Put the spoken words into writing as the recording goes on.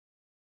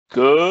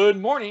Good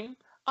morning.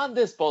 On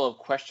this bowl of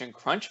Question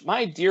Crunch,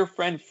 my dear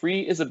friend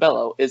Free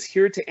Isabello is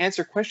here to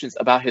answer questions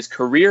about his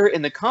career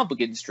in the comic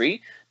book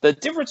industry, the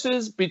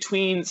differences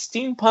between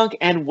steampunk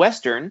and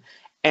Western,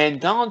 and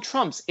Donald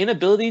Trump's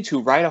inability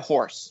to ride a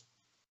horse.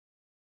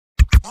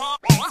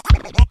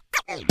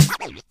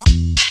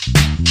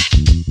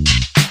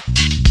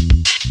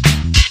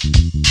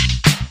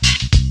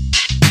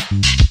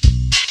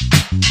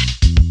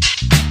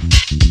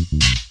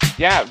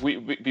 Yeah,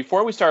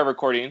 before we started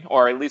recording,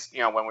 or at least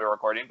when we were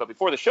recording, but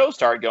before the show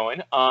started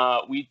going,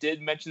 we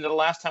did mention that the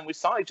last time we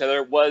saw each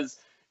other was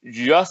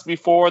just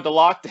before the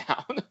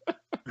lockdown.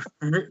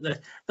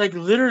 Like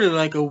literally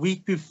like a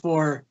week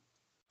before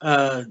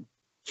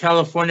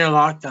California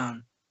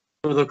lockdown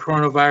for the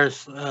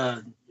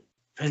coronavirus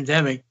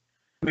pandemic.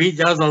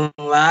 That was the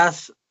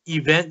last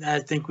event I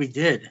think we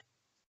did.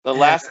 The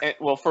last,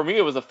 well, for me,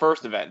 it was the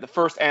first event, the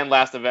first and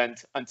last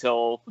event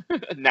until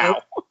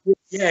now.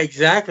 Yeah,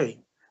 exactly.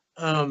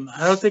 I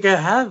don't think I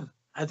have.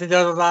 I think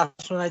that was the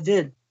last one I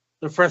did,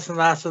 the first and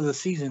last of the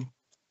season.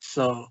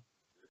 So,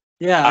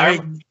 yeah,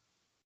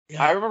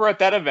 I remember at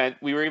that event,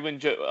 we were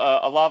even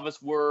a lot of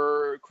us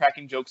were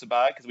cracking jokes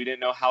about it because we didn't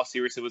know how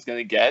serious it was going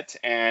to get,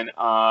 and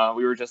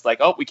we were just like,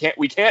 "Oh, we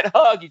can't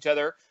hug each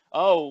other.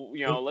 Oh,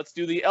 let's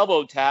do the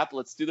elbow tap.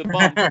 Let's do the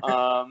bump."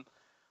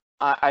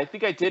 I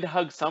think I did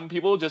hug some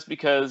people just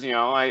because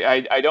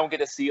I don't get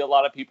to see a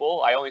lot of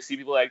people. I only see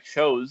people at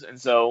shows, and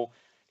so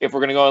if we're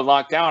going to go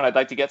lockdown, I'd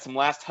like to get some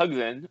last hugs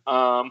in.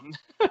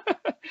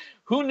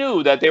 Who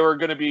knew that they were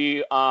going to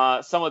be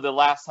some of the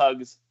last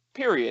hugs,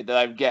 period, that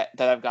I've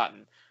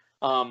gotten.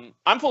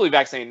 I'm fully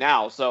vaccinated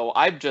now, so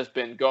I've just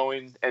been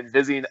going and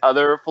visiting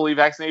other fully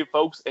vaccinated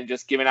folks and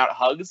just giving out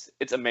hugs.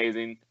 It's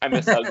amazing. I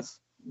miss hugs.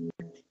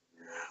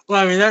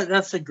 Well, I mean,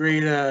 that's a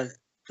great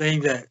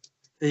thing that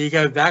you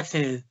got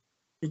vaccinated,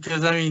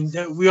 because I mean,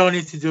 we all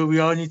need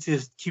to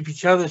keep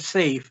each other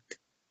safe.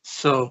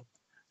 So,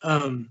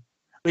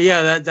 but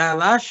yeah, that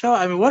last show,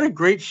 I mean, what a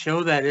great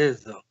show that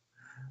is, though.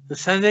 The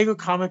San Diego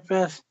Comic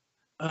Fest,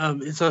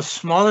 it's a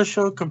smaller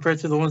show compared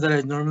to the ones that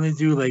I normally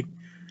do. Like,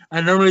 I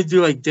normally do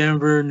like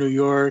Denver, New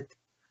York,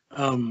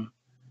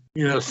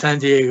 San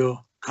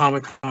Diego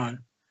Comic Con.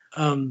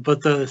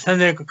 But the San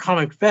Diego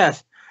Comic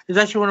Fest is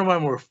actually one of my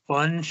more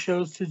fun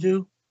shows to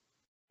do.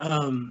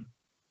 And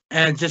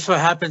just so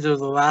happens it was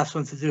the last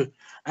one to do.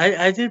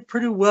 I did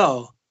pretty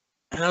well.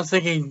 And I was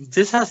thinking,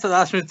 this has to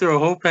last me through a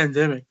whole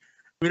pandemic.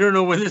 We don't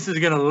know when this is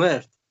going to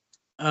lift.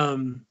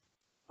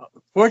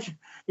 Fortunately,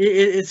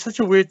 it's such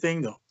a weird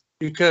thing, though,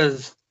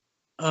 because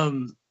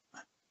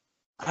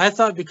I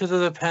thought because of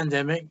the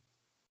pandemic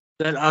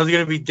that I was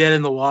going to be dead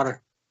in the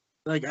water.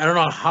 Like, I don't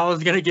know how I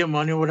was going to get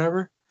money or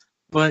whatever,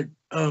 but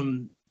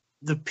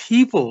the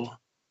people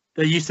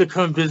that used to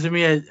come visit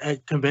me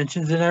at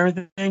conventions and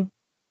everything,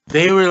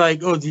 they were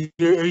like, "Oh,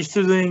 are you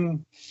still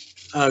doing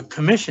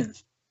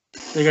commissions?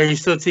 Like, are you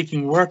still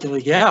taking work?" And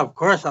like, "Yeah, of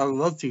course, I would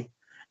love to."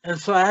 And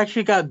so I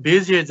actually got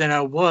busier than I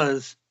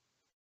was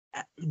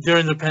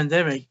during the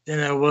pandemic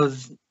than I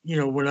was,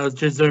 when I was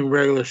just doing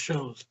regular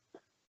shows.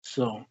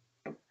 So.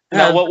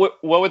 Now,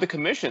 what were the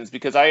commissions?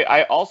 Because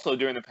I also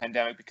during the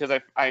pandemic, because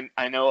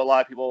I know a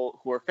lot of people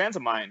who are fans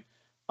of mine,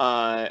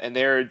 and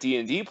they're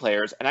D&D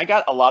players, and I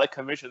got a lot of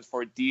commissions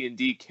for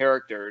D&D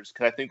characters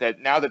because I think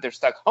that now that they're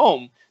stuck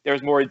home,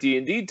 there's more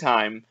D&D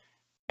time,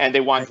 and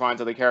they want drawn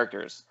to the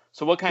characters.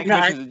 So what kind of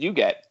commissions did you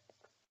get?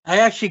 I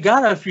actually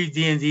got a few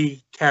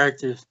D&D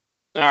characters.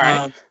 All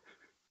right.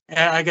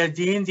 I got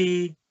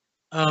D&D.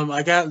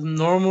 I got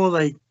normal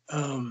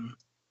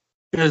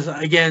because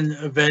again,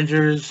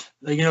 Avengers,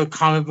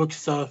 comic book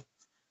stuff.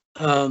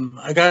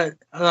 I got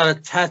a lot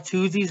of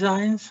tattoo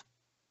designs.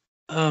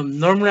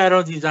 Normally I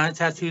don't design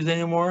tattoos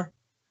anymore.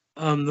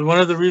 One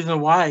of the reasons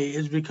why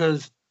is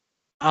because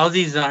I'll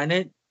design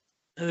it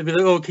and they'll be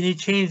like, "Oh, can you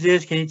change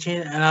this? Can you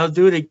change?" And I'll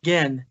do it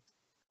again.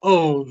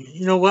 "Oh,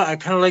 you know what? I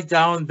kind of like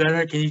that one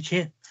better. Can you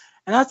change?"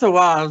 And after a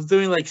while, I was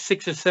doing like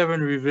 6 or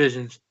 7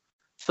 revisions.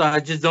 So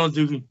I just don't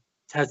do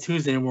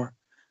tattoos anymore.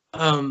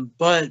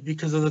 But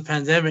because of the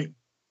pandemic,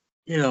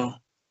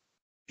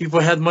 people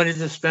had money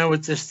to spend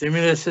with the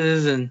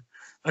stimuluses and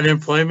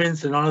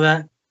unemployments and all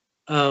that.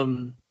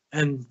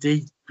 And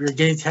they were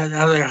getting tattoos.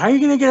 I was like, "How are you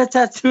going to get a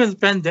tattoo in the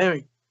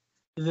pandemic?"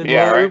 Like,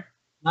 yeah, right.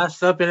 Not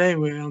stopping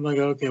anyway. I'm like,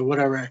 "Okay,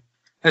 whatever.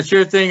 That's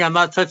your thing. I'm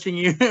not touching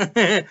you."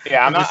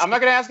 Yeah, I'm not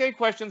going to ask any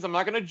questions. I'm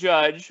not going to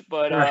judge,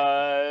 but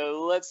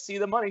let's see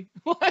the money.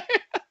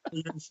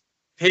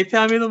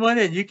 PayPal me the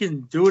money, and you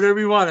can do whatever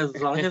you want as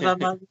long as I'm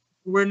not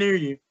anywhere near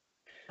you.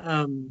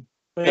 But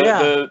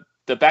yeah,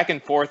 the back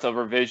and forth of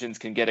revisions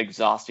can get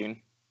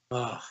exhausting.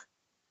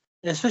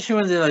 Especially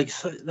when they're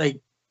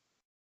like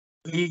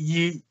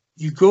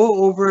you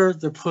go over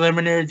the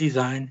preliminary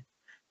design,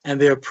 and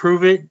they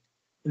approve it,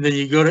 and then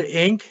you go to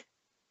ink,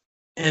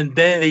 and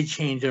then they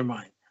change their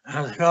mind. I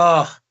was like,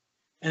 "Oh,"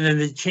 and then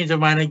they change their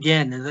mind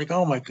again. It's like,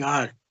 "Oh my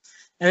god!"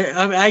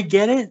 And I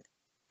get it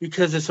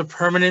because it's a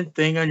permanent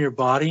thing on your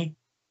body,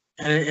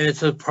 and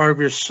it's a part of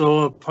your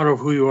soul, a part of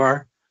who you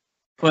are.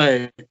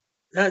 But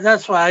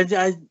that's why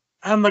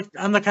I'm the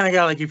kind of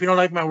guy, like, if you don't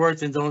like my work,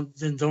 then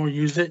don't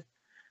use it.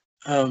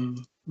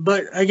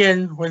 But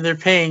again, when they're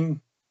paying,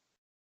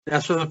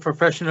 that's where the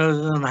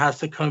professionalism has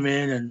to come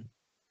in, and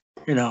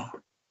you know.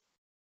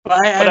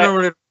 But I don't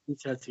really do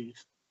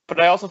tattoos. But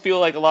I also feel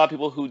like a lot of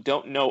people who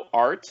don't know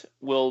art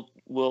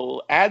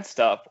will add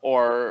stuff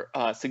or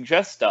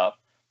suggest stuff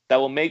that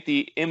will make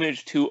the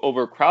image too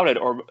overcrowded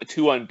or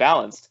too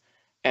unbalanced.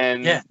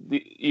 And Yeah.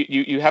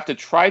 You have to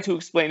try to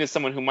explain to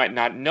someone who might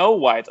not know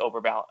why it's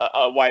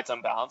why it's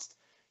unbalanced.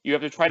 You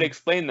have to try to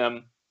explain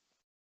them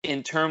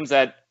in terms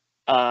that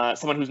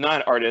someone who's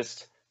not an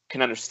artist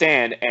can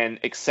understand and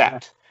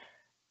accept.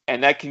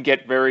 And that can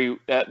get weird.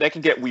 Yeah,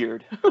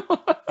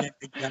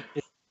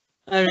 exactly.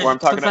 I mean, where I'm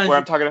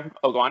talking.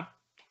 Oh, go on.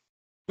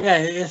 Yeah,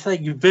 it's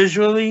like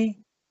visually,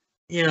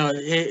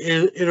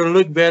 it'll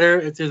look better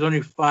if there's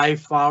only 5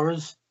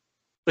 flowers,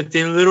 but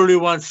they literally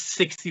want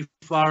 60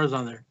 flowers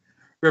on there,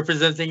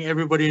 representing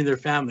everybody in their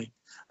family.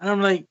 And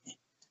I'm like,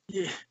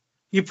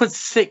 you put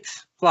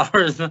 6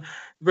 flowers,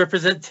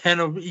 represent 10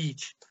 of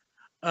each.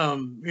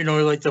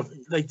 Like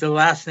the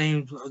last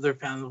names of their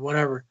family,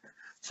 whatever.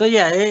 So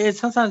yeah, it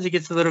sometimes it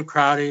gets a little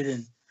crowded,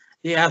 and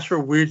they ask for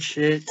weird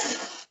shit,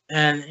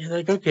 and you're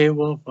like, okay,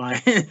 well,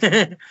 fine.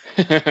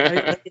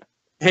 I'm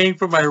paying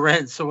for my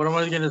rent, so what am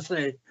I gonna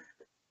say?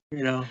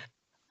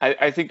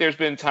 I think there's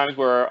been times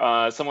where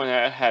someone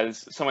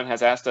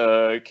has asked,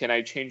 "Can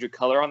I change a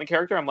color on the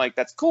character?" I'm like,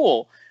 "That's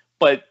cool,"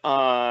 but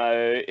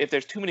if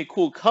there's too many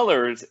cool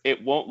colors,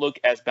 it won't look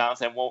as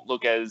balanced and won't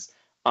look as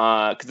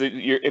because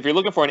if you're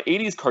looking for an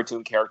 '80s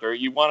cartoon character,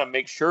 you want to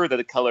make sure that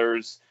the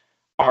colors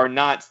are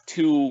not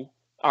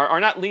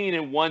leaning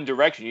in one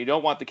direction. You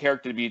don't want the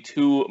character to be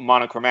too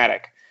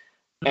monochromatic,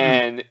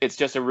 and it's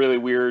just a really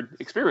weird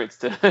experience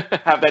to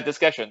have that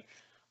discussion.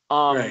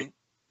 Right.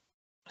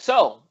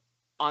 So,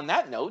 on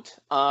that note,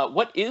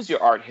 what is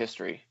your art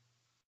history?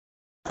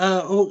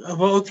 Well,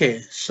 okay.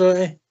 So,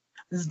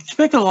 to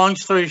make a long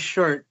story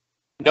short.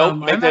 Nope,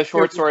 make the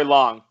short story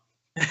long.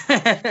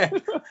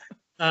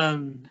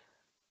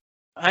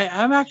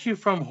 I'm actually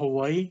from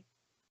Hawaii,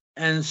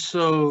 and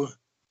so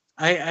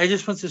I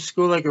just went to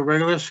school like a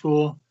regular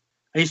school.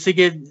 I used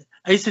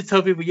to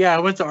tell people, yeah, I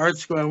went to art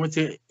school. I went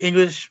to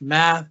English,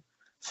 math,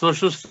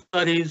 social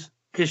studies,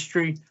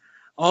 history.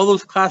 All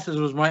those classes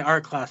was my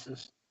art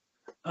classes.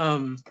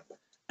 And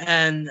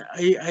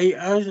I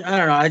don't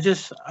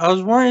know. I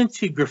was more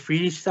into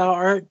graffiti style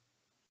art.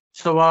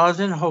 So while I was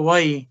in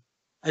Hawaii,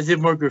 I did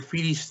more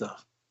graffiti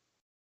stuff.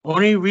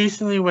 Only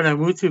recently, when I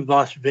moved to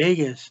Las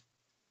Vegas,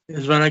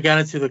 is when I got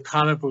into the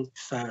comic book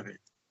side of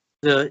it,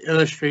 the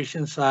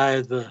illustration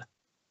side, the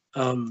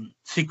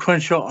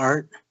sequential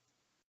art.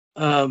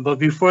 But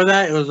before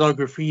that, it was all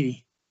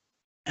graffiti.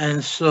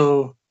 And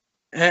so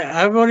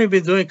I've only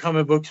been doing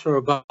comic books for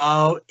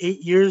about 8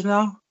 years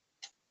now.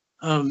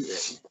 I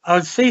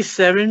would say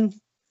 7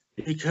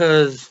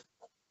 because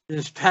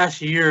this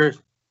past year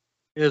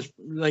is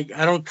like,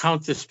 I don't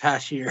count this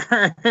past year.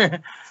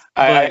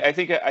 I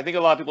think a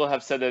lot of people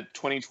have said that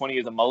 2020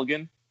 is a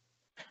mulligan.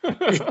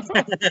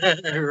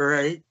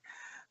 Right.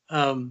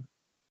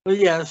 But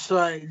yeah,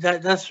 so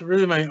that's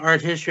really my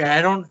art history.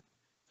 I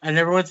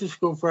never went to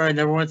school for it. I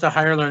never went to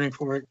higher learning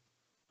for it.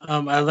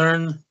 I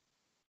learned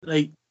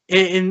like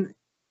in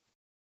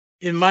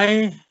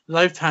my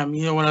lifetime,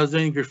 when I was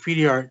doing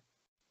graffiti art,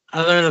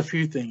 I learned a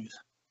few things.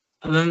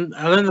 I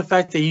learned the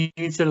fact that you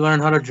need to learn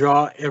how to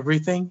draw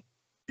everything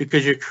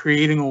because you're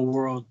creating a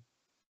world.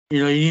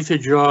 You need to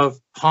draw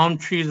palm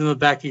trees in the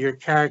back of your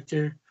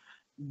character,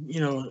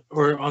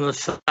 or on the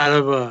side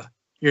of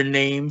your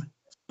name.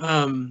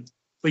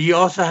 But you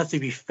also have to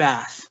be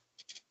fast.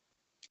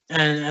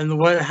 And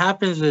what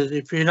happens is,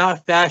 if you're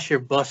not fast, you're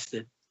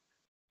busted.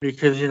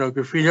 Because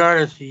graffiti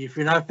artists, if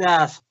you're not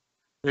fast,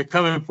 they're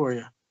coming for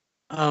you.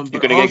 You're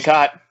gonna get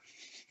caught.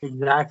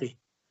 Exactly.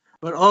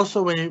 But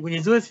also, when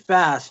you do it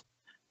fast,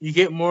 you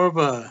get more of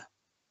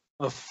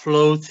a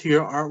flow to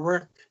your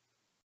artwork.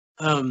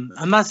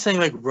 I'm not saying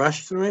like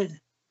rush through it,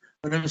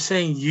 but I'm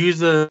saying use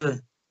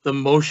the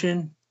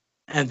motion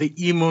and the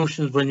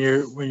emotions when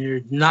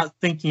you're not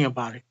thinking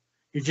about it.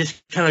 You're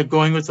just kind of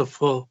going with the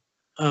flow.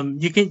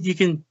 You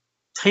can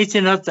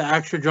tighten up the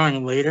actual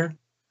drawing later,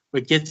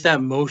 but get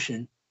that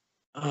motion.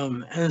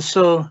 And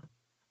so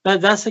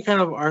that's the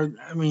kind of art.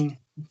 I mean,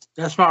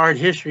 that's my art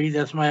history.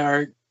 That's my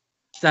art.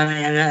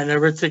 And I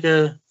never took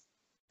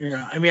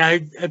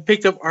I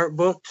picked up art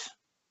books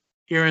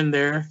here and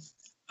there.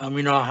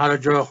 How to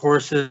draw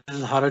horses,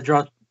 how to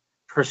draw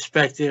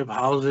perspective,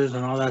 houses,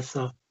 and all that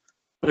stuff.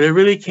 But it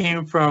really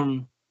came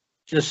from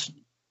just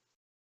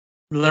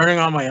learning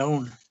on my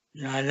own.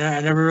 I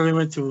never really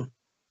went to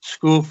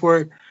school for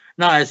it.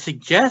 Now, I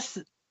suggest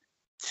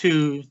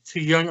to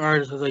young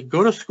artists, like,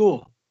 go to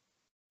school.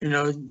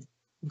 Go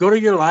to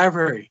your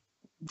library.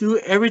 Do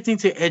everything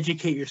to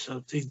educate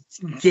yourself, to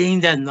gain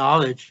that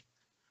knowledge,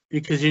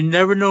 because you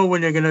never know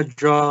when you're gonna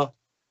draw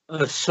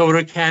a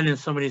soda can in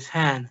somebody's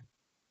hand,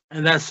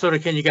 and that soda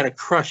can, you gotta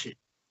crush it.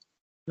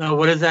 Now,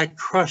 what does that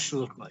crush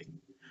look like?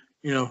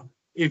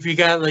 If you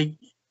got like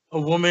a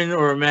woman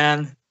or a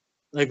man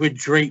like with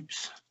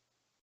drapes,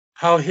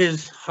 how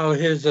his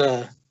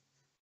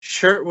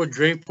shirt would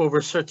drape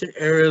over certain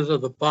areas of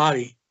the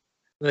body,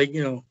 like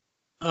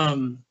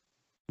learn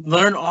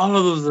all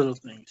of those little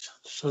things.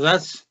 So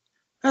that's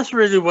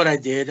really what I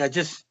did. I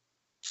just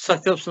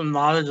sucked up some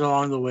knowledge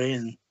along the way,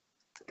 and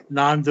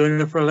now I'm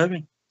doing it for a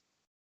living.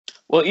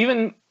 Well,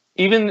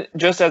 even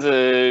just as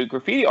a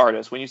graffiti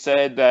artist, when you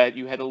said that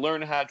you had to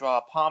learn how to draw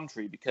a palm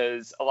tree,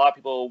 because a lot of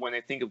people, when they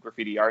think of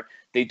graffiti art,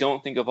 they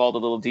don't think of all the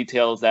little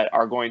details that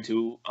are going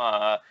to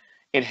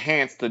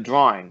enhance the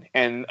drawing.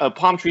 And a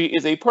palm tree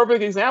is a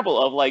perfect example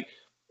of like,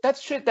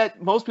 that's shit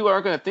that most people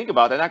aren't going to think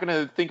about. They're not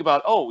going to think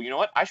about, oh, you know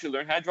what? I should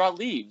learn how to draw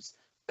leaves.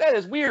 That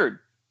is weird.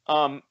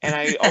 And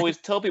I always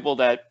tell people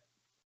that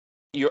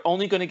you're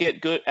only going to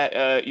get good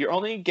at, you're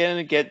only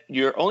going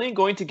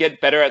to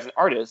get better as an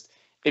artist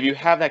if you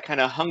have that kind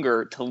of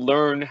hunger to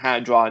learn how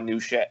to draw new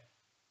shit.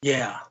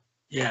 Yeah.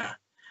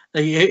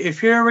 Like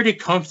if you're already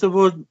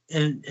comfortable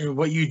in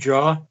what you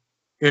draw,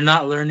 you're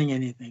not learning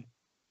anything.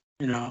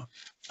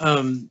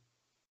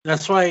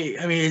 That's why,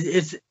 I mean,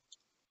 it's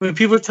when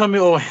people tell me,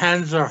 oh,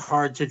 hands are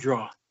hard to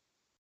draw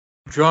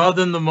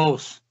them the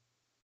most.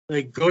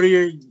 Like go to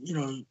your,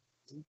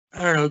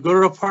 I don't know, go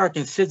to the park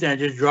and sit there and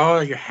just draw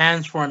your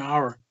hands for an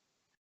hour.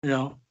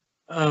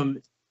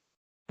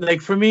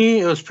 Like for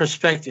me, it was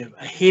perspective.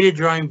 I hated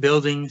drawing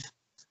buildings,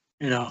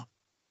 but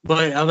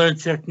I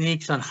learned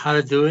techniques on how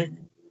to do it.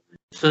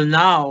 So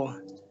now,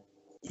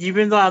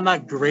 even though I'm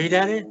not great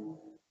at it,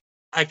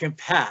 I can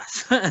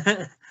pass.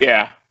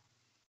 Yeah.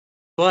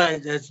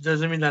 But that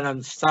doesn't mean that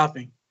I'm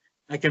stopping.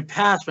 I can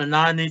pass, but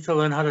now I need to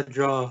learn how to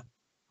draw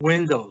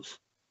windows.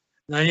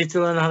 Now I need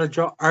to learn how to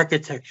draw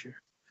architecture,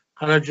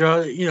 how to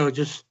draw,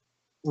 just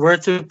where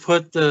to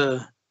put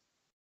the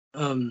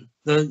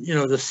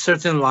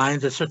certain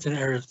lines at certain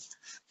areas.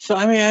 So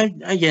I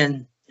mean,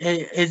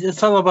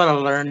 it's all about a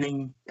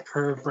learning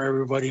curve for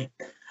everybody,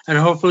 and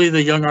hopefully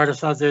the young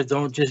artists out there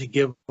don't just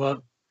give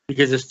up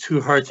because it's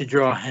too hard to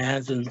draw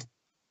hands and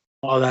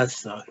all that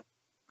stuff.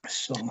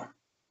 So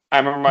I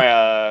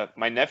remember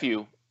my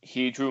nephew.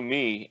 He drew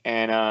me,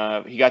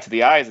 and he got to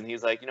the eyes, and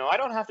he's like, I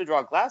don't have to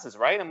draw glasses,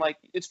 right? I'm like,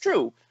 it's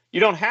true. You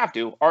don't have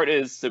to. Art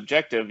is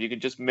subjective. You can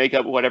just make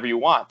up whatever you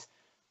want.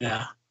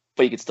 Yeah.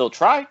 But you can still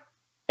try.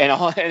 And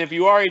if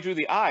you already drew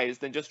the eyes,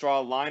 then just draw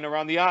a line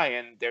around the eye,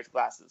 and there's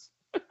glasses.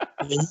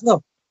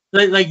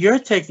 Like your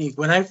technique,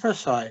 when I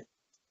first saw it,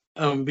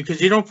 because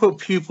you don't put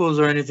pupils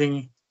or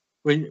anything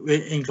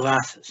in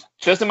glasses.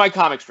 Just in my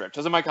comic strip.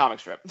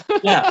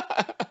 Yeah.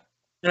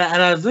 And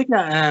I was looking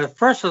at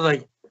first, I was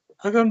like,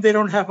 how come they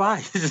don't have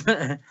eyes?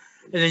 And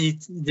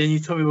then you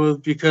told me, well,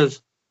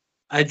 because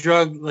I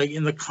draw like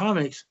in the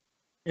comics,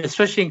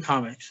 especially in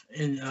comics,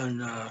 in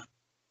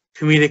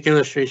comedic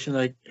illustration,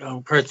 like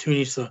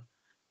cartoony stuff.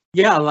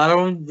 Yeah, a lot of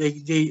them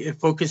it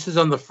focuses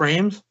on the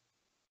frames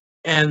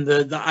and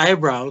the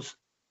eyebrows,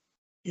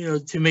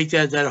 to make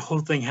that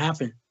whole thing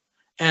happen.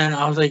 And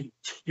I was like,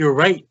 you're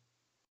right.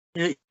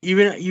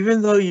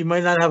 Even though you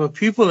might not have a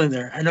pupil in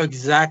there, I know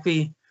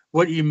exactly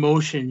what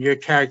emotion your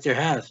character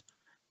has.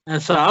 And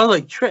so I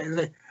was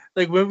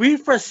like when we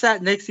first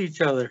sat next to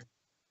each other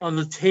on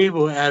the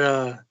table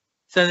at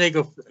San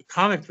Diego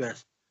Comic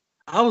Fest,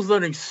 I was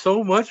learning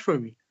so much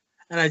from you,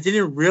 and I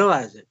didn't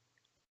realize it.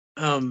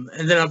 And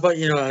then I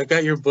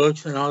got your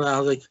books and all that. I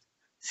was like,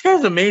 this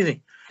guy's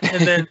amazing.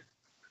 And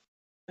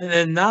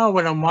then now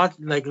when I'm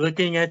watching, like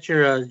looking at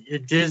your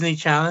Disney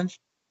challenge,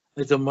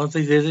 like the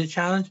monthly Disney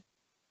challenge,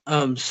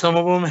 some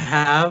of them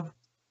have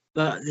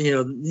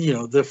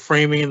the the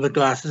framing and the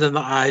glasses and the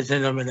eyes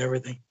in them and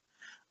everything.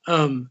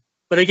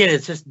 But again,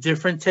 it's just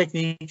different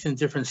techniques and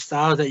different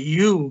styles that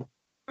you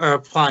are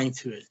applying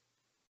to it.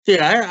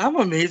 Yeah, I'm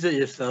amazed at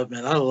your stuff,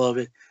 man. I love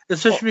it,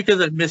 especially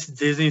because I miss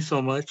Disney so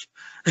much.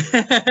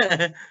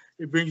 It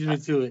brings me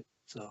to it.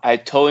 So I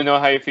totally know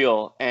how you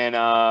feel,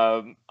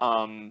 and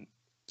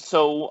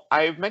so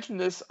I've mentioned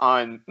this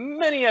on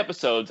many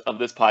episodes of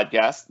this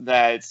podcast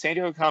that San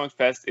Diego Comic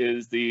Fest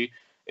is the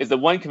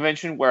one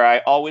convention where I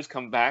always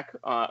come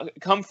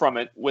from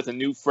it with a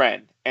new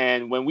friend.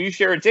 And when we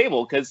share a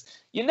table, because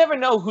you never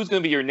know who's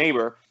going to be your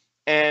neighbor,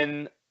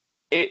 and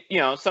it,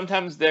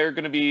 sometimes they're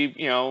going to be,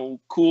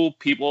 cool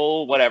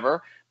people,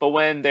 whatever. But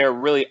when they're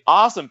really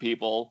awesome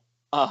people,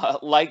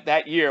 like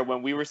that year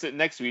when we were sitting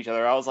next to each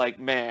other, I was like,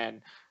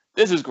 man,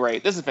 this is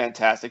great. This is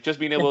fantastic. Just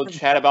being able to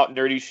chat about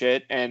nerdy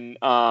shit. And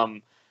I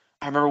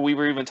remember we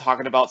were even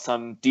talking about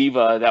some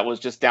diva that was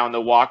just down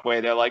the walkway.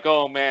 They're like,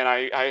 oh man,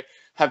 I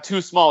have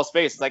too small a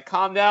space. It's like,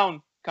 calm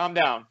down.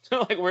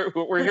 Like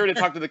we're here to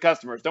talk to the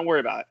customers. Don't worry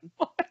about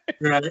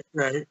it.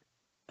 Right.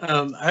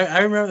 I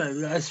remember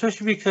that,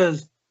 especially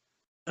because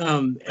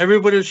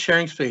everybody was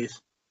sharing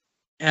space,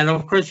 and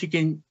of course you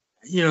can,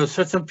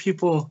 certain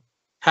people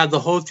had the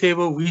whole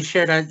table. We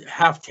shared a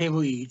half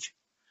table each,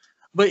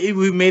 but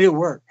we made it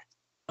work.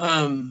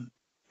 Had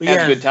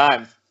a good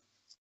time.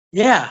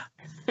 Yeah,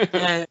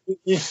 and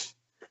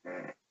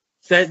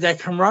that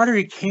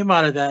camaraderie came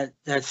out of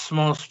that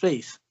small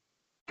space.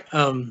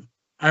 I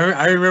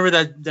remember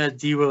that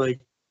diva like,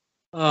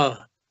 I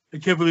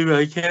can't believe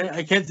it.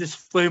 I can't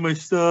display my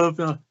stuff.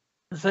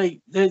 It's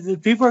like the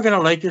people are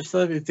gonna like your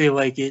stuff if they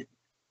like it.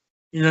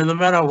 You know, no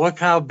matter what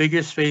how big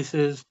your space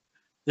is,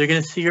 they're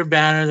gonna see your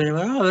banner. They're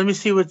like, oh, let me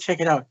see what, check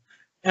it out.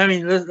 I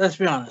mean, let's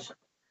be honest.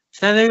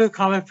 San Diego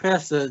Comic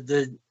Press,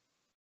 the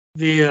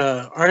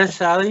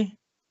Artist Alley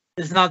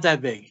is not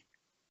that big.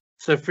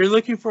 So if you're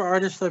looking for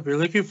artist stuff, you're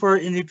looking for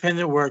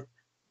independent work,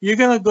 you're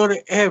gonna go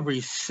to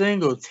every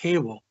single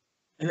table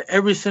and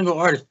every single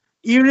artist,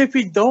 even if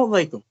you don't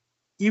like them,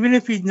 even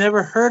if you've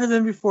never heard of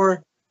them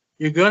before,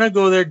 you're gonna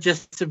go there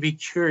just to be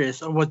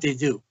curious on what they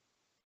do.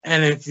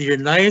 And if you're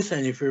nice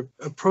and if you're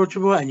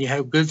approachable and you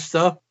have good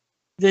stuff,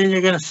 then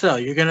you're gonna sell.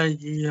 You're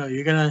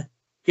gonna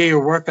get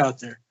your work out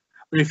there.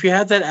 But if you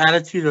have that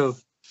attitude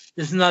of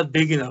it's not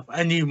big enough,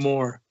 I need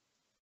more,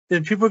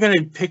 then people are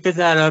gonna pick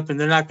that up and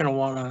they're not gonna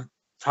want to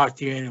talk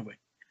to you anyway.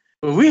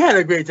 But we had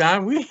a great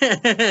time. We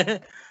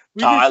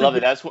I love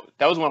it.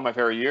 That was one of my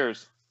favorite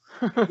years.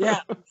 Yeah,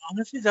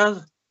 honestly, that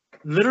was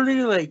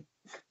literally like,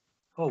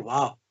 oh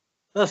wow,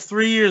 that was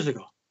 3 years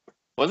ago.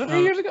 Was it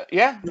 3 years ago?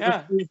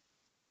 Yeah.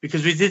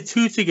 Because we did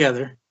 2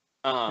 together,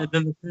 and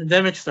then the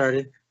pandemic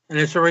started, and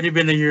it's already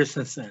been a year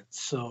since then.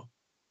 So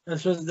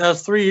that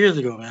was 3 years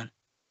ago, man.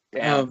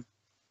 Damn.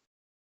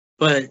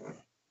 But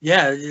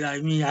yeah,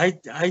 I mean, I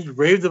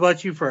raved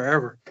about you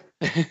forever.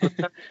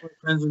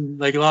 Friends in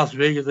like Las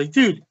Vegas, like,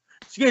 dude,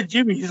 you got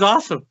Jimmy, he's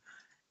awesome.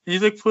 And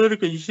he's like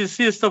political. You should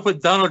see his stuff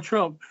with Donald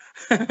Trump.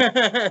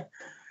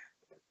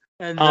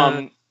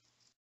 And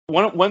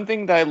one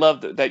thing that I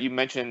love that you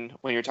mentioned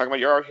when you're talking about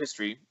your art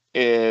history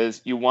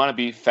is you want to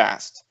be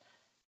fast,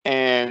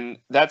 and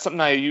that's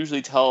something I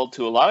usually tell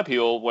to a lot of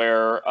people.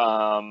 Where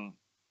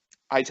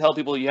I tell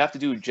people you have to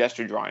do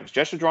gesture drawings.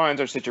 Gesture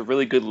drawings are such a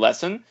really good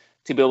lesson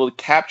to be able to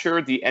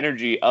capture the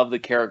energy of the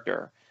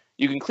character.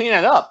 You can clean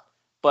that up,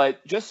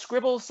 but just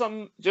scribble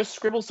some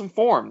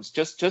forms.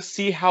 Just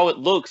see how it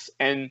looks.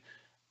 And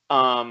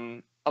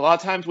a lot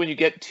of times when you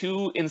get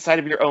too inside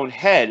of your own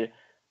head,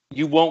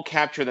 you won't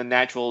capture the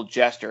natural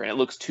gesture, and it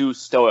looks too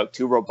stoic,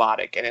 too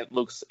robotic, and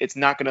it's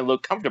not going to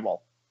look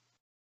comfortable.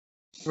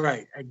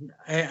 Right.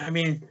 I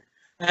mean,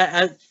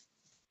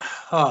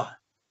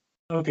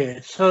 okay.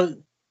 So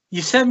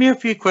you sent me a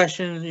few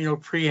questions,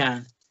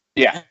 pre-hand.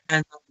 Yeah.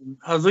 And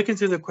I was looking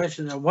through the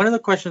questions, and one of the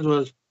questions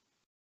was,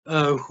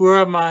 who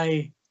are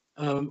my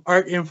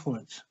art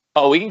influence?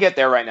 Oh, we can get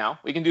there right now.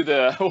 We can do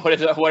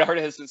what art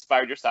has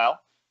inspired your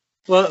style?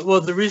 Well,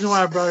 the reason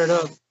why I brought it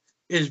up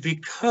is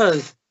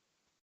because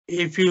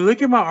if you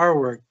look at my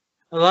artwork,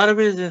 a lot of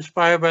it is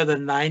inspired by the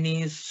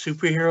 90s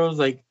superheroes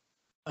like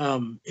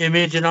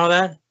Image and all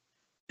that.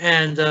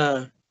 And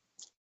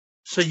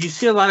so you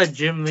see a lot of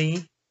Jim Lee,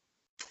 you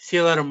see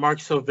a lot of Mark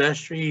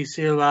Silvestri, you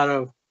see a lot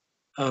of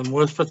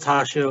Willis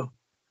Patachio,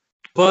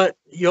 but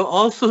you'll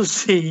also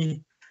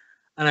see,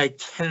 and I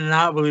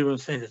cannot believe I'm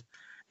saying this,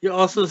 you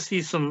also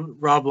see some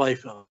Rob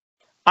Liefeld.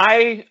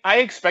 I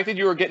expected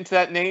you were getting to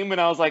that name,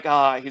 and I was like,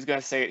 he's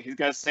gonna say it. He's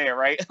gonna say it,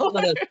 right?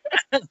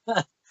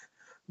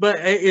 But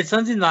it's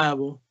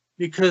undeniable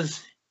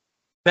because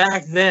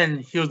back then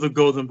he was the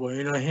golden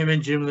boy. Him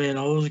and Jim Lee and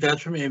all those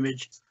guys from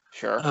Image.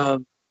 Sure.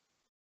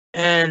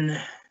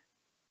 And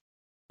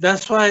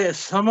that's why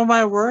some of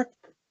my work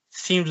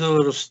seems a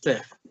little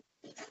stiff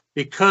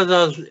because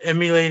I was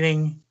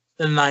emulating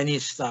the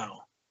 90s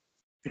style.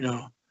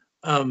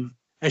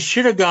 I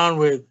should have gone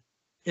with,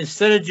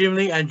 instead of Jim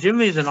Lee, and Jim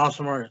Lee is an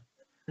awesome artist.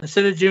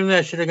 Instead of Jim Lee,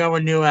 I should have gone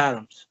with Neil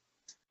Adams.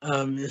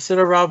 Instead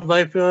of Rob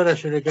Liefeld, I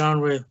should have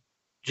gone with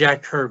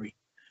Jack Kirby.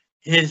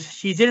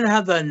 He didn't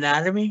have the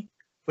anatomy,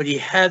 but he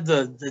had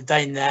the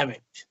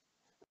dynamic.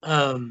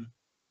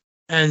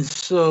 And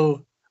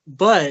so,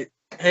 but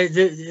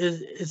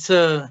it's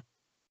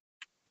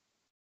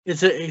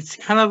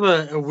kind of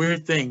a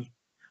weird thing.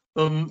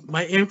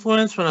 My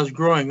influence when I was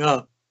growing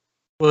up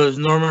was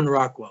Norman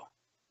Rockwell.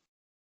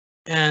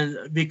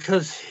 And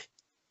because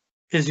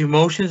his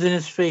emotions in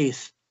his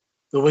face,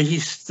 the way he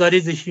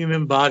studied the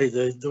human body,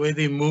 the way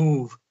they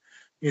move,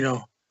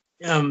 a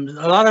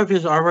lot of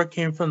his artwork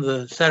came from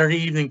the Saturday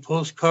Evening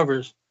Post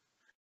covers,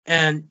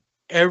 and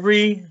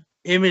every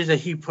image that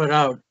he put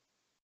out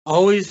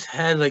always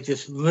had like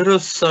this little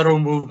subtle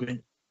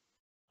movement.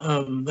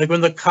 Like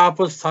when the cop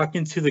was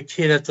talking to the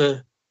kid at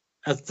the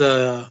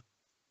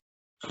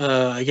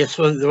I guess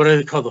what do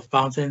they call the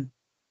fountain?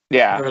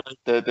 Yeah,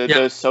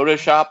 the soda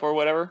shop or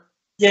whatever.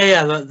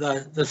 Yeah,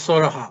 the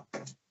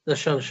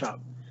soda shop,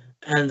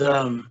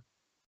 and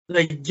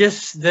like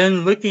just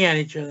then looking at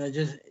each other,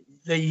 just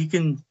that you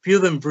can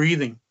feel them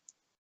breathing,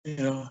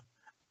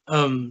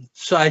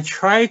 So I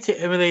try to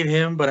emulate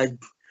him, but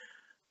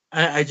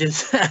I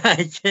just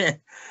I can't.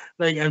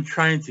 Like I'm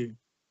trying to,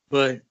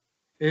 but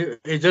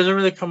it doesn't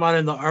really come out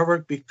in the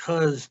artwork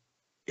because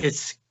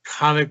it's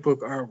comic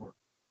book artwork.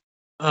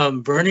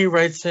 Bernie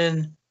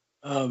Wrightson,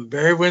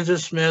 Barry Windsor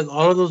Smith,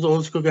 all of those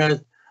old school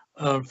guys,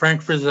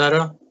 Frank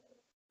Frazetta,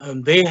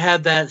 they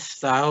had that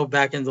style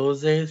back in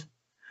those days.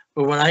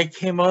 But when I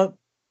came up,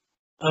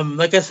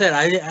 like I said,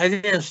 I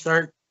didn't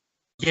start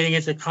getting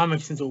into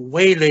comics until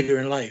way later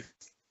in life.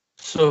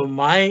 So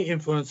my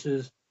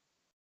influences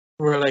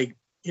were like,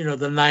 the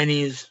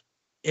 90s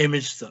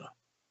Image stuff.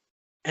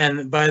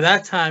 And by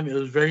that time, it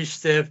was very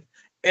stiff.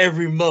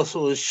 Every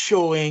muscle is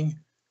showing,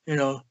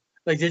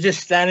 like they're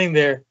just standing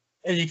there,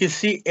 and you can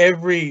see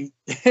every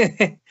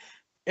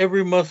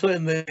every muscle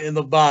in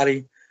the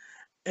body.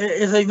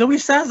 It's like nobody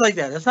stands like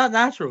that. That's not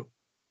natural.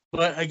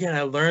 But again,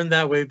 I learned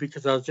that way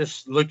because I was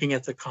just looking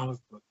at the comic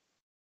book,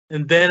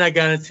 and then I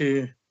got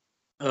into,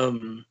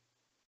 going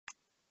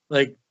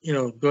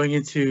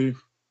into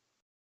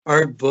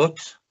art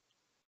books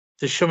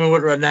to show me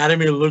what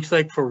anatomy looks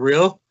like for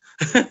real,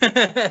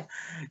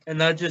 and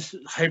not just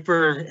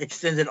hyper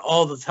extended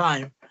all the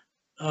time.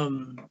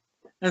 And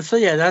so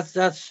yeah,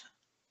 that's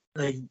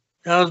like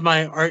that was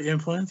my art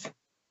influence.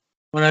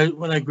 When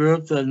I grew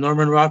up, the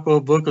Norman Rockwell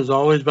book was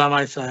always by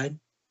my side.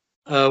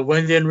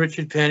 Wendy and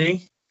Richard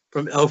Penny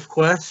from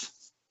ElfQuest.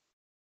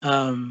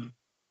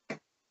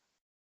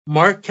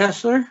 Mark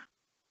Kessler,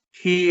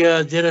 he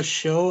did a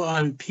show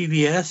on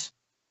PBS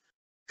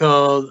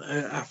called,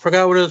 I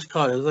forgot what it was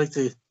called. It was like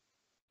the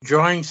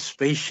Drawing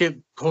Spaceship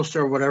Coaster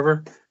or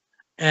whatever.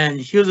 And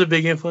he was a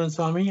big influence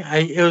on me.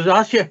 It was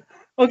actually,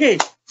 okay,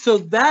 so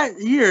that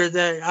year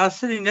that I was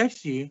sitting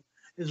next to you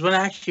is when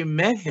I actually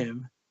met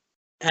him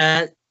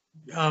at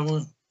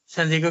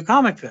San Diego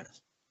Comic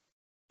Fest.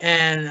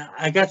 And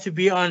I got to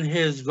be on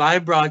his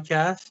live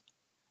broadcast,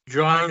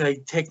 drawing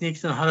like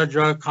techniques on how to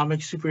draw a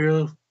comic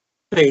superhero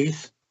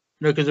face,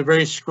 because they're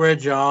very square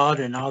jawed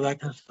and all that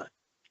kind of stuff.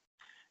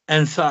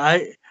 And so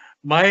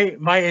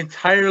my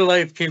entire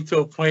life came to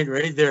a point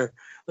right there,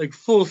 like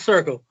full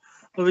circle.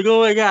 I was like, oh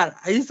my God,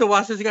 I used to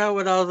watch this guy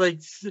when I was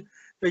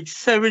like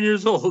 7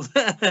 years old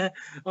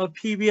on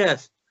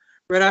PBS,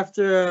 right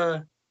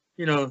after,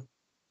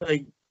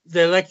 like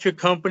the Electric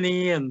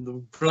Company and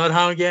the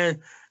Bloodhound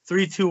Gang,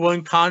 3, 2,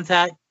 1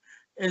 Contact,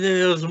 and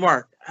then it was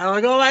Mark. I'm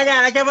like, oh my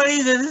God, I can't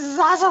believe this. This is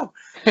awesome.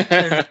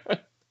 And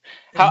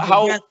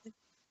how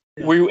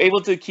were you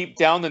able to keep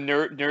down the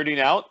nerding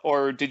out,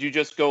 or did you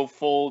just go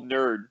full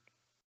nerd?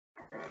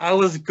 I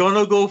was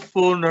gonna go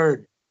full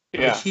nerd.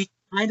 Yeah. But he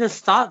kind of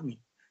stopped me.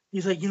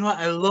 He's like,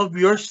 I love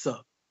your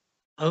stuff.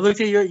 I looked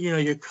at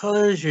your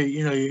colors,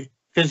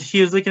 because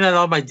he was looking at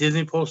all my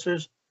Disney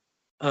posters,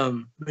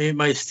 my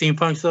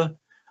steampunk stuff.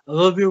 I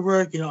love your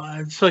work,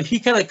 So he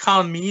kind of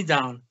calmed me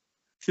down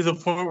to the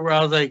point where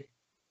I was like,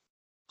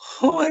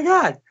 oh my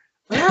God,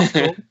 that's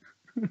cool.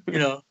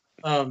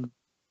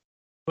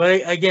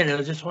 But again, it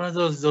was just one of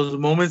those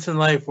moments in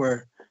life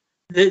where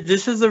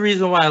this is the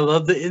reason why I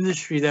love the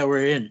industry that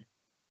we're in.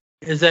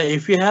 Is that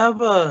if you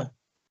have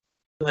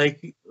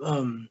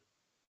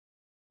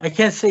I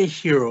can't say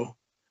hero,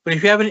 but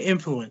if you have an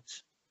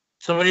influence,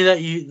 somebody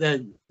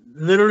that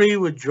literally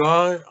would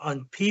draw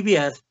on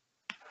PBS,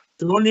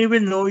 don't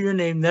even know your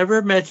name,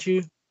 never met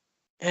you,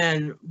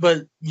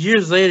 but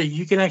years later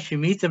you can actually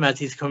meet them at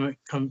these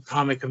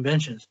comic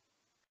conventions.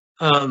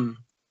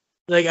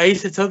 Like I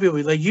used to tell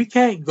people, like you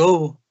can't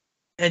go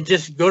and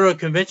just go to a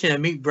convention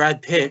and meet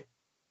Brad Pitt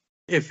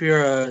if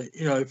you're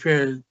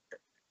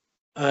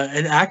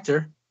an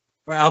actor,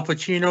 or Al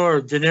Pacino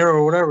or De Niro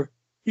or whatever.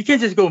 You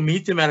can't just go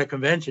meet them at a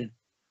convention.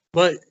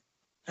 But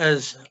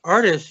as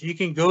artists, you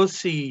can go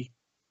see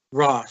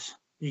Ross.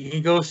 You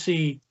can go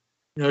see,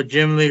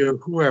 Jim Lee or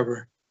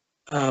whoever.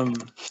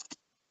 And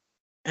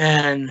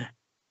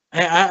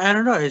I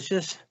don't know. It's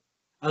just,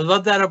 I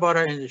love that about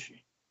our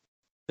industry.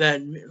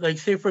 That, like,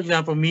 say, for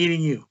example,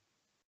 meeting you.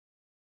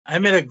 I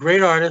met a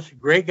great artist,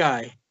 great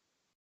guy.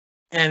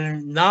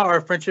 And now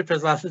our friendship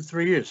has lasted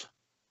 3 years.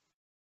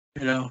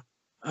 And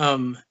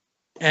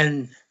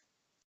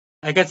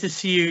I got to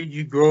see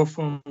you grow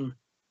from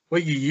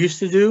what you used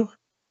to do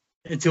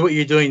into what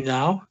you're doing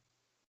now,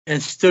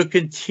 and still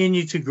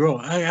continue to grow.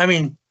 I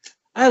mean,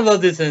 I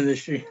love this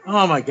industry.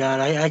 Oh my God,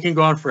 I can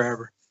go on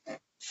forever.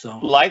 So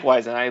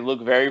likewise, and I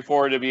look very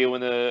forward to be able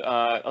to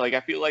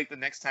I feel like the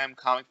next time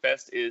Comic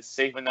Fest is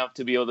safe enough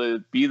to be able to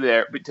be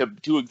there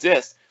to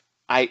exist.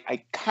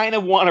 I kind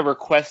of want to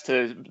request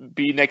to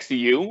be next to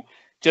you,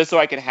 just so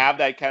I can have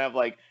that kind of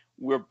like,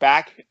 we're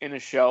back in a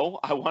show.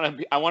 I want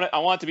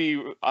it to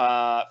be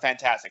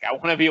fantastic. I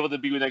want to be able to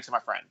be next to my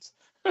friends.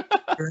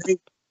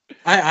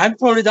 I'm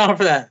totally down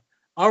for that.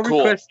 I'll cool.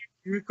 request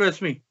you.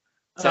 Request me.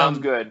 Sounds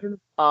good.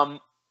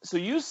 So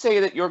you say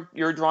that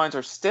your drawings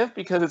are stiff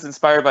because it's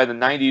inspired by the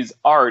 90s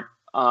art.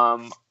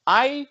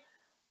 I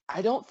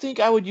don't think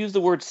I would use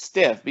the word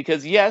stiff,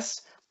 because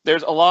yes,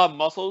 there's a lot of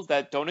muscles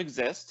that don't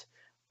exist.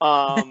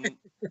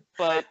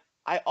 But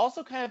I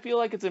also kind of feel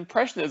like it's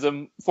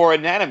impressionism for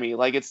anatomy.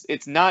 Like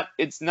it's not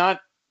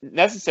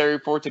necessary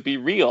for it to be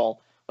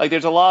real. Like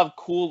there's a lot of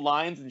cool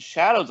lines and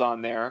shadows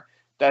on there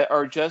that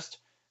are just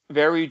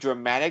very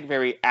dramatic,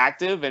 very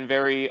active, and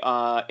very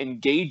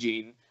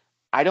engaging.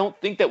 I don't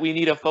think that we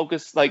need to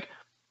focus, like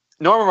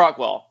Norman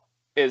Rockwell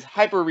is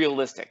hyper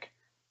realistic.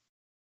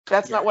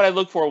 That's not what I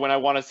look for when I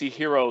want to see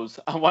heroes.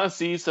 I want to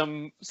see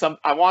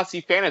I want to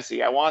see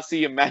fantasy. I want to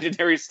see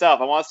imaginary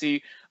stuff. I want to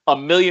see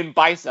 1 million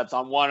biceps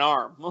on one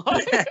arm.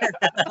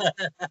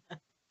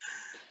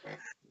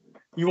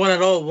 You want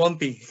it all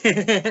lumpy.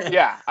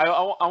 Yeah,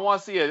 I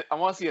want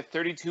to see a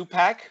 32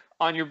 pack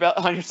on your belt,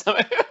 on your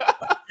stomach.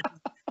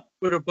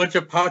 With a bunch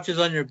of pouches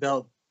on your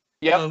belt.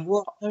 Yeah.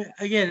 Well,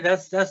 again,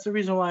 that's the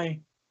reason why,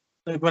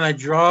 like when I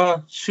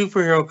draw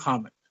superhero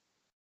comics,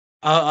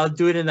 I'll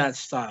do it in that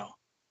style.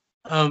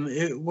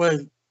 It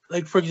was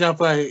like, for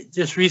example, I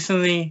just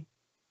recently,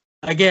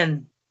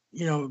 again,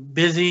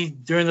 busy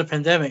during the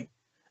pandemic,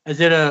 I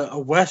did a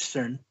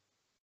western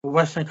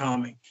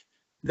comic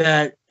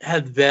that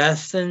had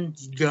vests and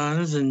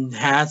guns and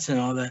hats and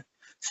all that.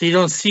 So you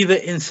don't see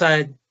the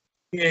inside,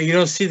 you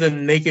don't see the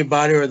naked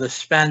body or the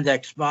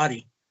spandex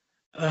body.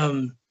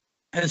 Um,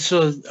 and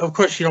so of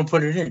course you don't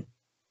put it in,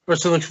 or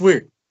else it looks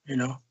weird.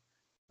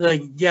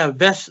 Like, yeah,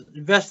 vest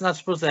not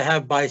supposed to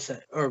have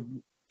bicep or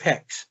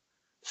pecs.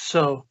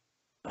 So,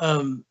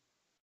 I mean,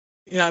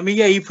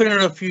 yeah, you put in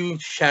a few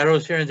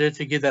shadows here and there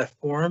to give that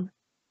form,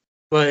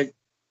 but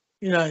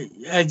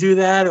I do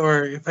that,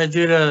 or if I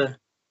do the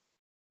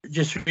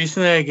just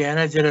recently again,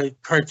 I did a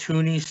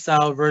cartoony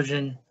style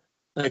version,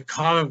 like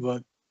comic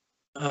book,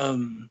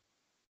 and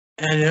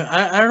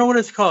I don't know what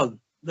it's called,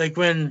 like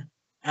when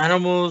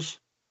animals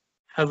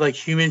have like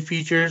human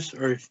features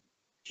or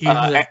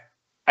humans.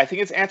 I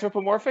think it's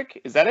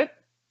anthropomorphic. Is that it?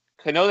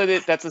 I know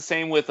that that's the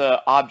same with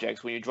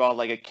objects when you draw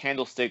like a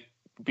candlestick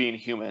being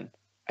human.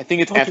 I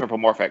think it's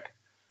anthropomorphic.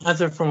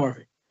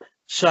 Anthropomorphic.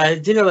 So I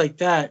did it like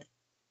that,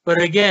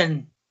 but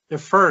again, they're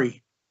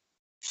furry.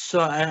 So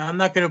I'm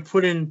not gonna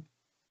put in,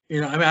 I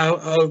mean,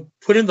 I'll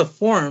put in the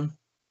form,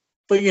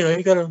 but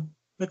you gotta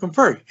make them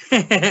furry.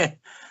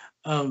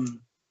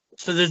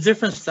 So there's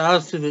different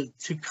styles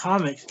to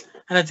comics,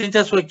 and I think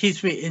that's what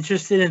keeps me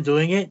interested in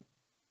doing it,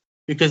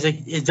 because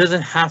it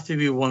doesn't have to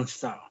be one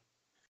style.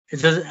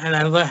 It doesn't, and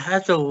I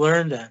had to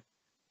learn that,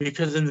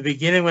 because in the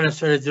beginning when I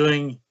started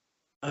doing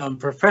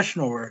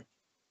professional work,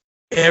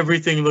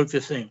 everything looked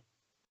the same.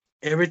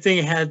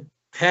 Everything had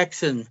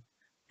pecs and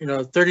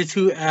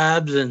 32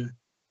 abs and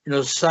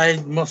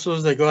side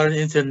muscles that go out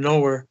into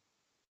nowhere,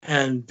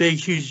 and big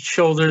huge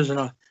shoulders and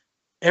all.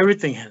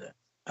 Everything had it.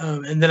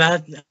 And then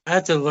I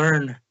had to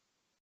learn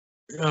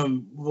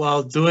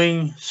while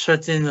doing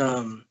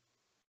certain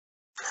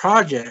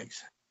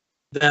projects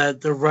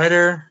that the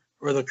writer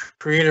or the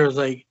creator was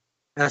like,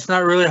 that's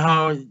not really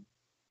how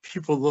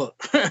people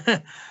look.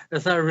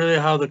 That's not really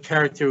how the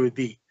character would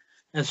be.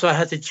 And so I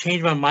had to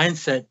change my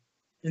mindset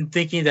in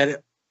thinking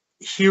that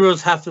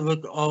heroes have to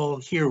look all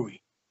hero-y.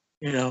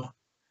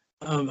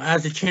 I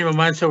had to change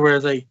my mindset where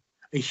it's like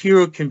a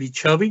hero can be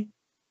chubby,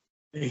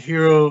 a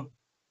hero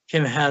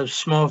can have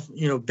small,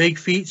 big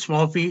feet,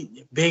 small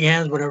feet, big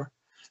hands, whatever.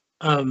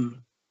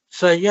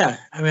 So yeah,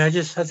 I mean, I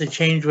just had to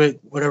change with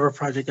whatever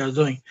project I was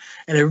doing,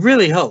 and it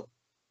really helped.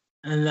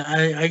 And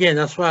again,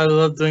 that's why I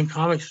love doing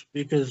comics,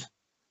 because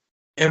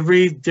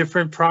every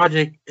different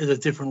project is a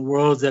different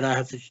world that I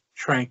have to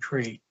try and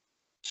create.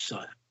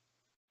 So,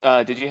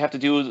 did you have to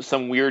do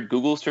some weird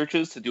Google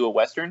searches to do a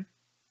Western?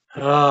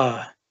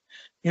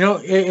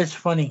 It's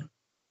funny.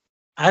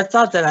 I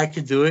thought that I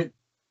could do it.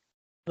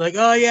 Like,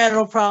 oh yeah,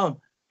 no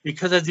problem,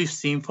 because I do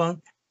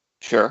steampunk.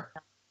 Sure.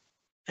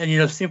 And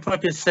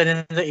steampunk is set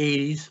in the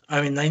 80s.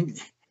 I mean,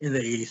 in the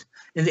 80s,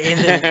 in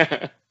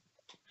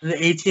the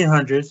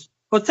 1800s.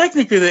 Well,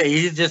 technically the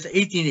 80s, just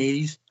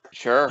 1880s.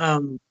 Sure.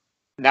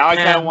 Now I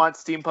kind of want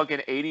steampunk in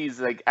 80s,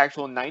 like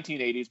actual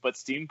 1980s, but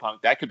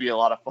steampunk. That could be a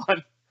lot of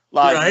fun. A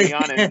lot of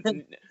neon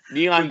and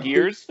neon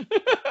gears.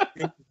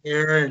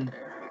 Air and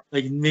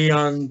like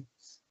neon,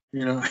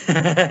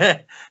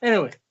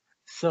 Anyway,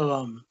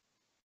 so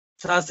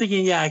I was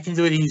thinking, yeah, I can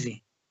do it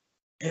easy.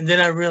 And then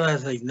I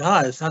realized, like, no,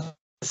 it's not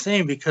the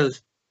same,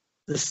 because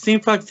the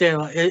steampunk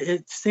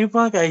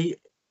steampunk, I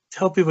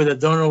tell people that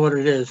don't know what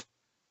it is,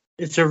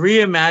 it's a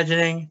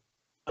reimagining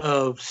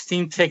of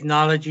steam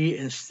technology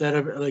instead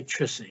of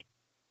electricity.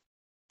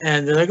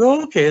 And they're like,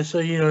 oh, okay, so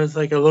it's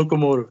like a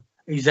locomotive.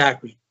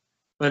 Exactly.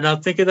 But now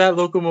think of that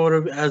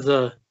locomotive as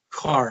a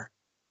car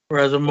or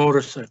as a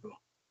motorcycle.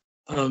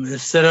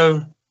 Instead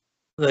of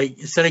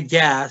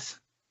gas,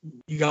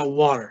 you got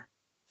water.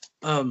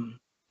 And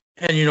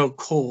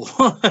coal.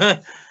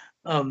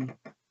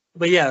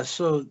 But yeah,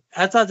 so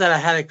I thought that I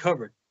had it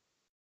covered.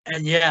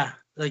 And yeah,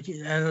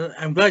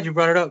 I'm glad you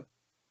brought it up,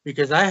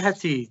 because I had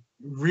to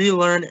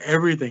relearn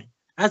everything.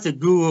 I had to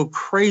Google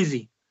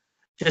crazy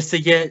just to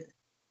get,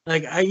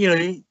 like,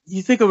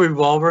 you think of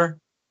revolver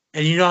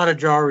and you know how to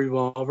draw a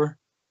revolver.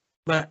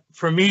 But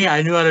for me,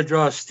 I knew how to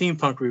draw a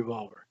steampunk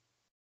revolver.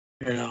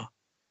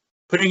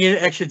 Putting in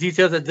extra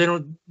details that they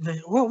don't.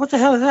 What the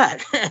hell is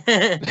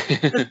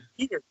that?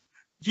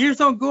 Gears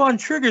don't go on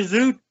triggers,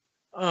 dude.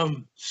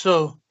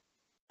 So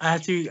I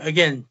have to,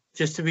 again,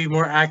 just to be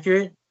more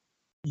accurate,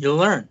 you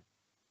learn.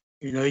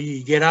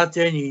 You get out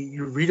there and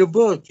you read a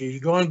book. You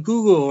go on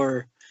Google,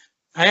 or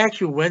I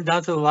actually went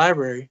down to the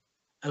library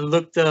and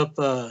looked up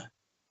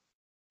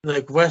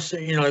like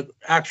Western, like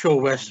actual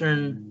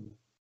Western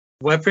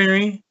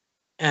weaponry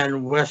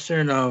and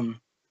Western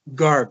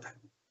garb.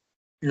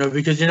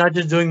 Because you're not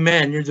just doing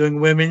men, you're doing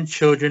women,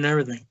 children,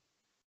 everything.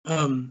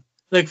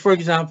 Like, for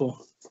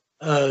example,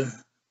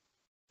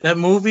 that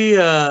movie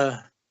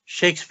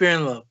Shakespeare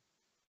in Love.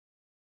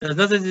 It has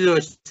nothing to do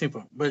with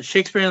steampunk, but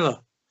Shakespeare in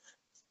Love.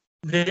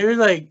 They're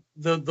like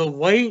the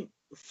white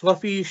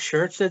fluffy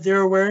shirts that they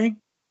were wearing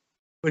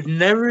would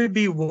never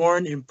be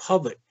worn in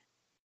public.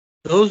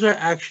 Those are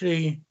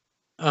actually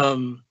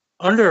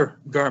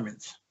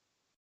undergarments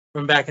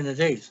from back in the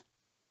days.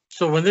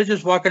 So when they're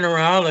just walking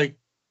around like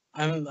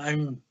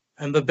I'm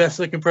the best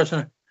looking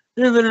person,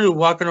 they're literally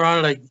walking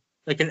around like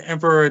an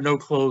emperor in no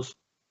clothes.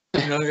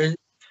 You know,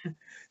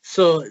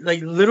 so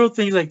like little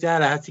things like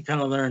that I had to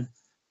kind of learn.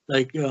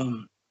 Like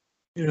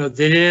they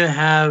didn't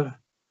have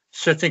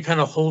certain kind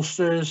of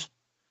holsters.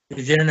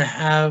 They didn't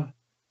have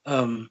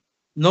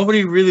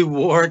nobody really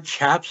wore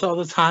chaps all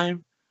the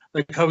time,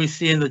 like how we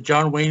see in the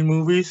John Wayne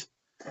movies.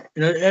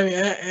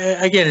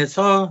 Again, it's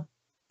all.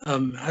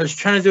 I was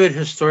trying to do it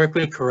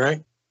historically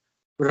correct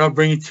without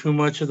bringing too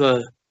much of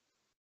the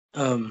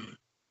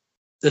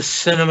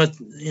cinema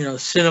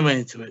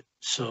into it.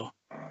 So,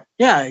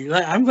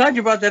 yeah, I'm glad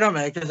you brought that up,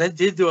 man, because I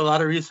did do a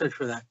lot of research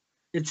for that.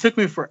 It took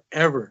me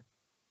forever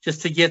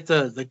just to get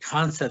the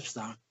concepts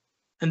down,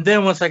 and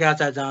then once I got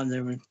that down,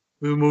 then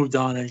we moved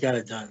on and got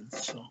it done.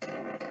 So,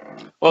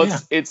 well, yeah.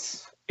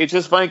 It's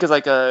just funny because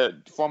like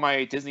for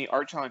my Disney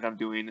Art Challenge I'm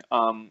doing,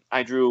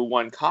 I drew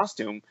one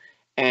costume,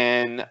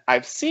 and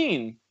I've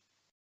seen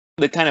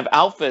the kind of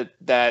outfit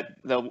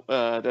that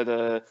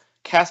the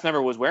cast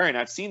member was wearing.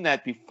 I've seen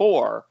that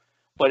before,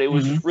 but it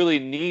was really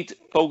neat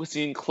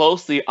focusing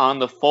closely on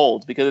the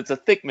folds because it's a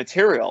thick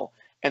material.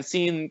 And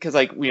seeing, because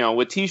like,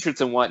 with t-shirts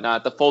and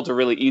whatnot, the folds are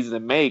really easy to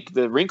make.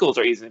 The wrinkles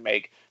are easy to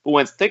make. But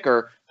when it's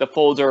thicker, the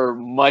folds are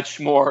much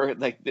more,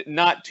 like,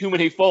 not too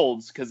many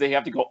folds because they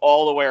have to go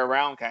all the way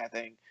around kind of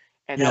thing.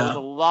 And that was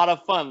a lot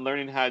of fun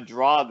learning how to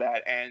draw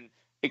that and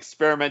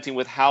experimenting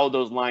with how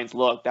those lines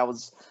look.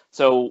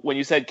 So when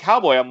you said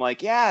cowboy, I'm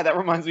like, yeah, that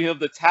reminds me of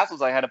the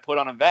tassels I had to put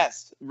on a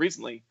vest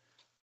recently.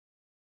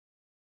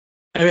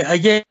 I mean,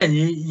 again,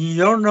 you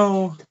don't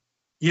know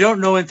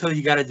until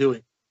you got to do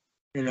it,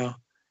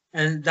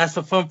 and that's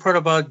the fun part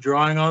about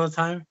drawing all the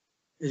time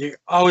is you're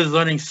always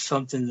learning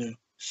something new.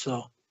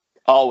 So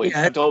always,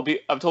 yeah. I've told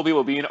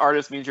people being an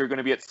artist means you're going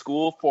to be at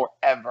school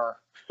forever.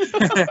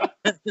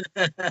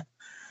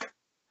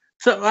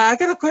 So I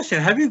got a question.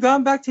 Have you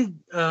gone back to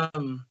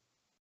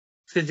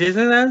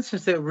Disneyland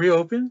since it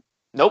reopened?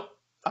 Nope.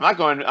 I'm not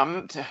going.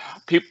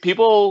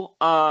 People.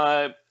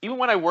 Even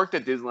when I worked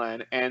at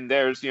Disneyland, and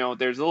there's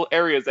little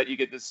areas that you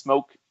get to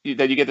smoke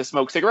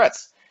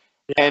cigarettes,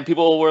 yeah. And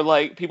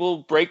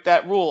people break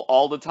that rule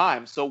all the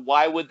time. So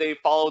why would they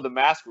follow the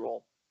mask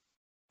rule?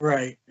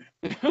 Right.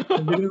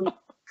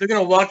 They're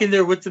gonna walk in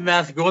there with the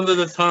mask, go into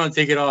the tunnel, and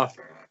take it off.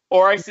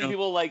 Or I see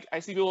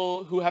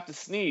people who have to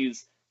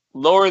sneeze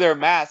lower their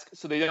mask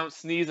so they don't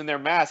sneeze in their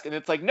mask, and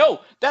it's like,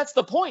 no, that's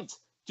the point.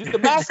 The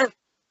mask.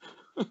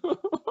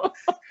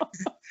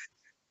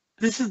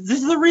 This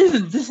is the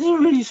reason. This is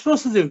what you're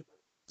supposed to do.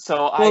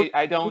 So well,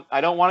 I don't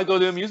want to go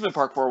to the amusement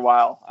park for a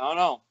while. I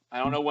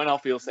don't know when I'll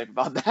feel safe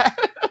about that.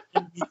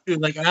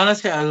 Like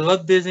honestly, I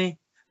love Disney.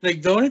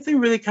 Like the only thing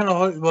really kind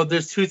of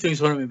there's two things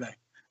holding me back.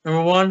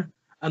 Number one,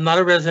 I'm not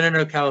a resident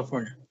of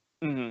California,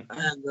 and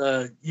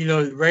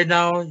right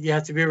now you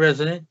have to be a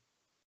resident.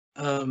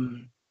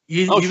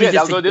 Shit!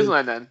 I'll go to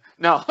Disneyland then.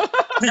 No.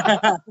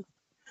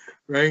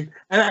 Right,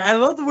 and I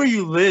love the way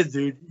you live,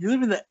 dude. You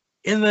live in the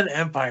Inland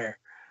Empire.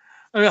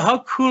 I mean, how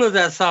cool is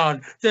that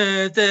sound?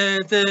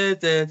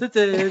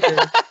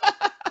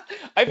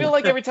 I feel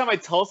like every time I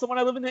tell someone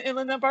I live in the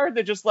Inland Empire,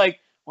 they're just like,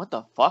 "What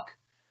the fuck?"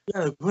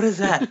 Yeah, like, what is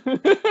that?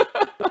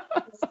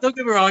 Don't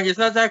get me wrong; it's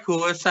not that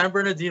cool. It's San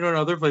Bernardino and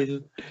other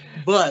places,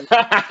 but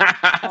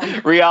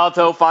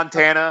Rialto,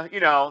 Fontana,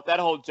 that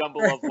whole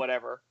jumble of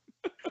whatever.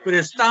 But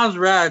it sounds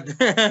rad.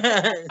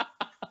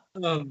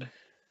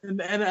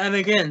 And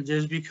again,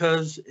 just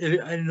because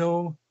I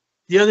know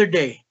the other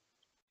day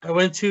I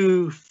went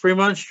to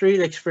Fremont Street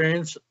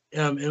Experience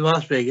in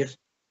Las Vegas.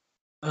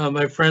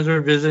 My friends were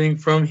visiting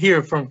from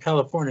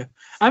California.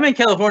 I'm in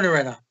California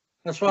right now.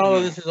 That's why all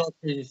of this is all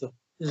crazy stuff.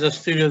 This is a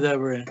studio that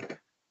we're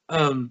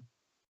in.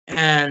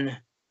 And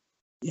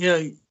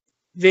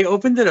they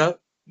opened it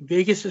up.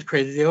 Vegas is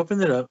crazy. They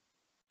opened it up.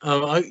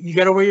 You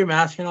got to wear your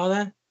mask and all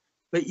that.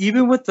 But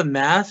even with the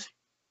mask,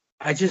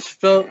 I just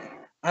felt,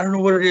 I don't know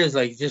what it is,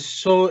 like just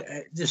so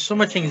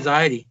much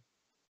anxiety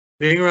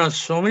being around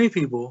so many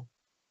people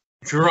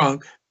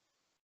drunk,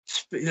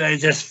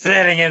 just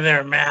fitting in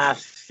their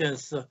masks and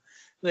stuff.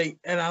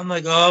 And I'm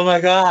like, oh my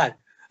God,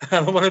 I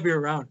don't want to be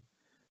around.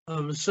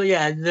 So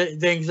yeah,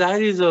 the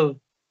anxieties of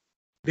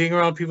being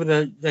around people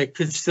that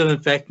could still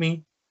infect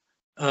me.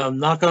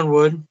 Knock on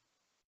wood,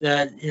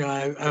 that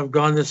I've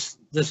gone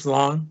this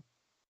long.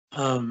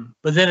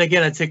 But then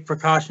again, I take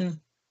precautions.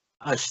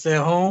 I stay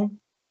home.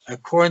 I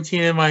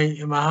quarantine in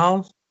my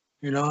house.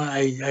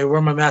 I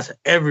wear my mask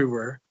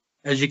everywhere,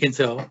 as you can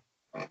tell.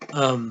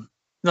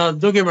 No,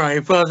 don't get me wrong.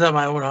 If I was at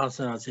my own house,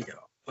 then I'll take it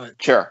off.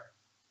 But sure.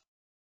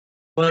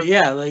 But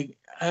yeah, like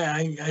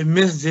I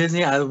miss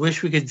Disney. I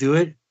wish we could do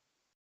it,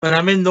 but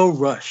I'm in no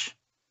rush.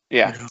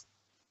 Yeah.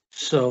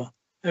 So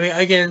I mean,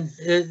 again,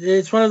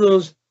 it's one of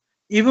those.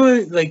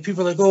 Even like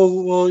people are like,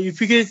 oh well,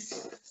 if you get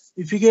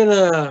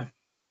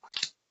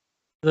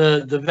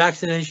the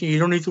vaccination, you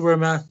don't need to wear a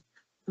mask.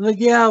 I'm like,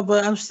 yeah,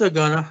 but I'm still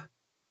gonna,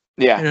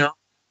 Yeah. you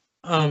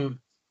know.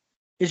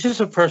 It's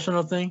just a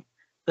personal thing.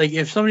 Like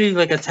if somebody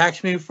like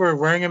attacks me for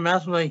wearing a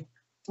mask, I'm like,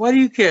 why do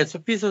you care?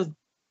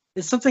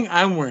 It's something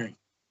I'm wearing.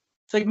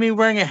 It's like me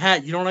wearing a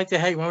hat. You don't like the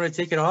hat, you want me to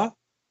take it off?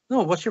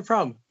 No, what's your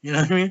problem? You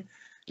know what I mean?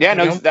 Yeah,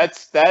 Like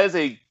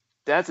no,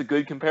 that's a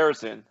good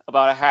comparison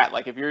about a hat.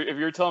 Like if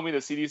you're telling me the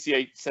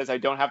CDC says I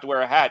don't have to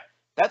wear a hat,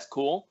 that's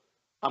cool.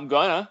 I'm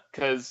gonna,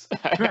 because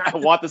I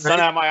want the sun right?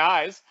 out of my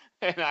eyes,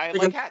 and I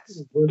Like, like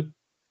hats.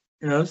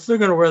 I'm still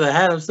gonna wear the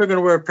hat. I'm still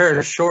gonna wear a pair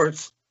of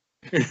shorts.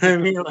 You know what I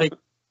mean? Like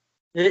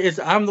it's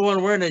I'm the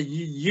one wearing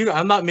it.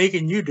 I'm not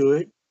making you do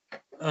it.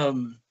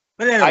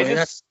 But I anyway,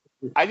 just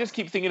I just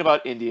keep thinking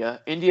about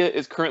India. India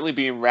is currently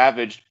being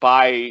ravaged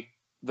by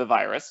the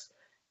virus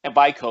and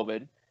by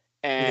COVID,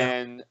 yeah,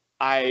 and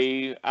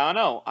I don't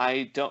know.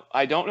 I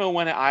don't know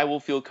when I will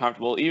feel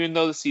comfortable, even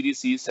though the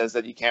CDC says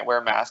that you can't wear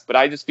a mask. But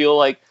I just feel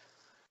like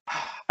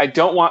I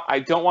don't want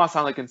to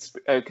sound like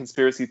a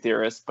conspiracy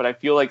theorist, but I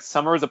feel like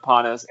summer is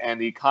upon us, and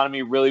the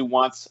economy really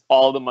wants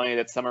all the money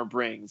that summer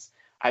brings.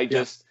 I yeah.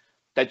 just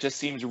That just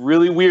seems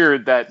really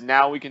weird that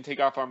now we can take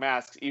off our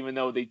masks, even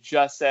though they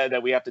just said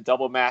that we have to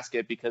double mask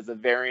it because the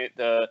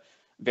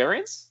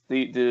variants,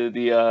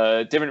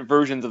 the different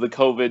versions of the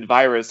COVID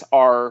virus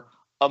are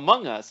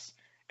among us,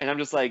 and I'm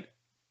just like,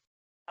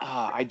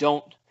 I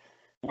don't.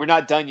 We're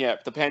not done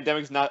yet. The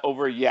pandemic's not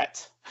over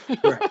yet.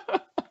 Right.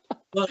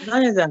 Well, not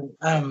only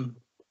that.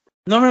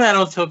 Normally I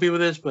don't tell people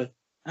this, but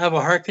I have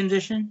a heart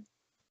condition,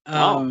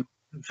 Oh,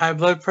 high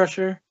blood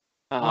pressure,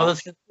 all uh-huh.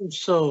 this kind of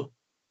stuff. So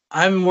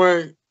I'm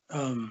more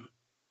um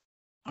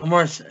I'm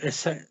more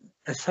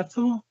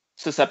acceptable.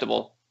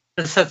 Susceptible.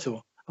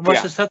 Susceptible. I'm more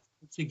Yeah,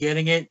 susceptible to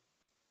getting it,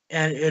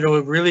 and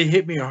it'll really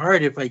hit me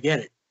hard if I get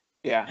it.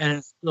 yeah.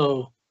 And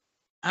so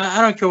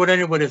I don't care what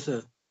anybody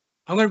says.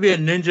 I'm gonna be a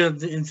ninja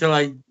until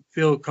I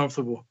feel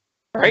comfortable.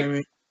 All You know right. what I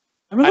mean?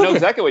 I mean, I know look at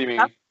exactly what you I'm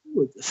mean.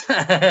 cool with this.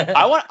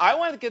 I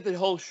want to get the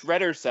whole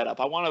shredder set up.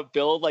 I want to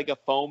build like a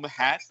foam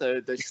hat,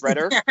 the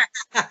shredder.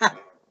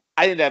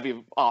 I think that'd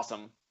be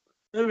awesome.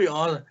 That'd be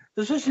awesome.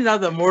 Especially now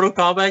that Mortal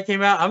Kombat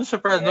came out. I'm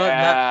surprised not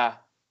Yeah.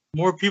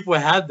 more people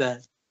have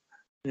that.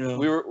 You know.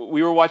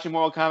 We were watching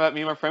Mortal Kombat.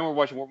 Me and my friend were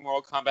watching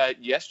Mortal Kombat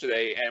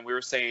yesterday, and we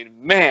were saying,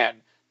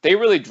 man, they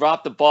really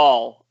dropped the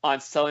ball on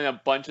selling a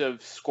bunch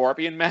of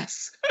Scorpion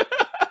masks.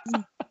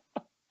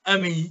 I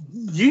mean,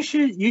 you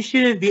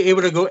shouldn't be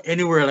able to go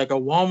anywhere like a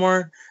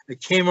Walmart, a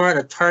Kmart,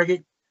 a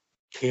Target.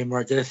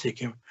 Kmart, did I say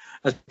Kmart?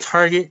 A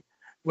Target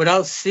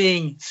without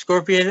seeing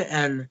Scorpion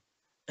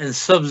and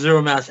Sub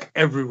Zero masks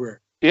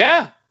everywhere.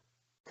 Yeah,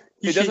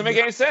 You it doesn't should. make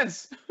any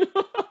sense.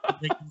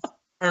 I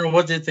don't know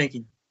what they're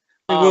thinking.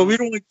 Like, well, we um,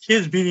 don't want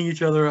kids beating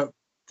each other up.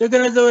 They're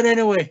gonna do it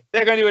anyway.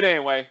 they're gonna do it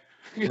anyway.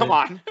 Come Yeah.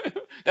 on,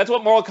 that's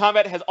what Mortal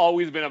Kombat has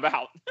always been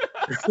about.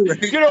 Right?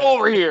 Get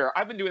over here!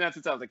 I've been doing that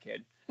since I was a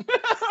kid.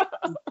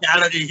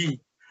 Reality.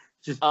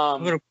 Just I'm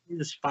um, gonna pull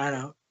your spine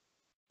out.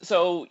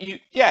 so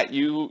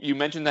you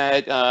mentioned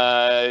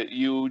that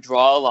you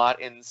draw a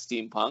lot in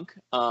steampunk,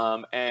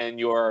 and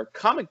your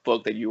comic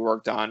book that you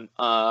worked on,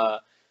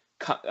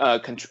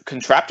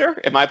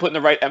 Contraptor. Am I putting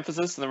the right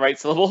emphasis and the right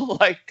syllable?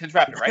 Like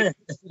Contraptor, right?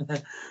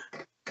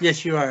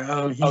 Yes, you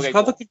are. He's Okay,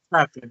 called the cool.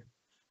 contractor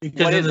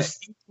because What is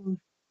it?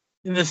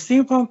 in the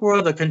steampunk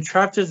world, the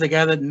contractor is the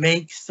guy that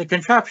makes the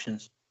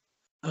contraptions.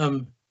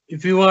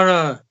 If you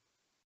want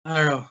I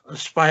don't know, a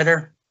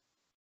spider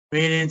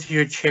made into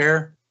your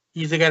chair,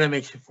 he's the guy that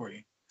makes it for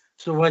you.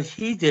 So what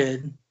he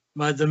did,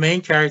 the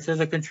main character,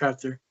 the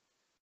contractor,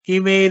 he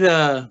made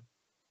a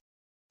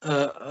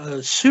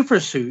super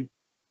suit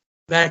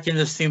back in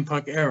the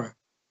steampunk era,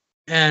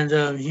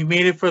 and he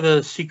made it for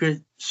the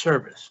Secret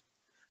Service.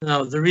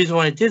 Now, the reason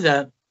why he did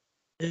that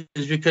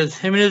is because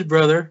him and his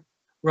brother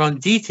were on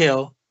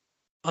detail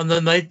on the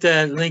night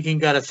that Lincoln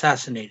got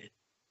assassinated,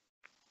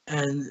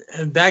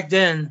 and back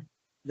then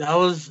it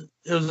was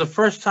the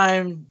first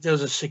time there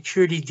was a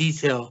security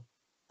detail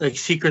like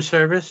Secret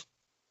Service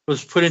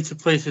was put into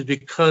places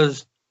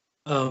because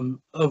of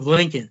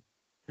Lincoln.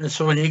 And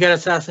so when he got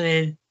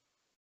assassinated,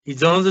 he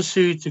donned the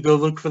suit to go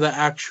look for the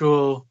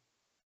actual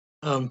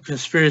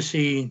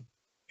conspiracy,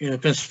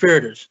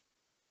 conspirators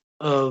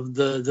of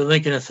the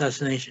Lincoln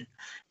assassination.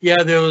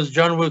 Yeah, there was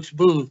John Wilkes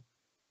Booth,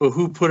 but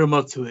who put him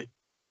up to it?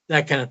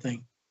 That kind of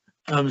thing.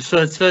 So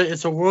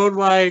it's a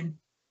worldwide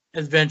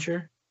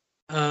adventure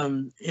in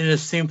a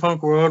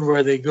steampunk world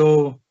where they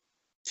go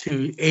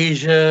to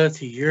Asia,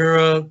 to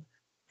Europe,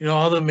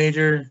 all the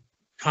major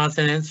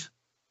continents,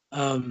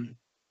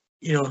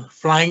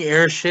 flying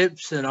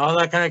airships and all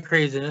that kind of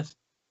craziness.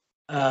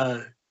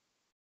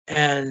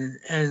 And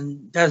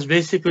that's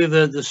basically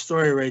the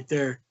story right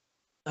there.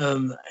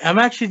 I'm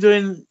actually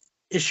doing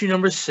issue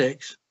number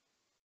 6,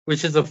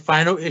 which is the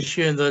final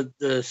issue in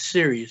the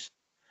series.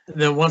 And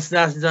then once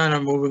that's done,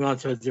 I'm moving on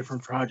to a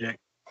different project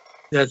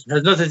that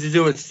has nothing to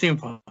do with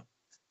steampunk.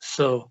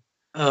 So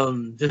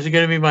this is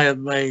going to be my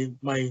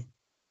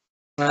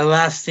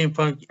last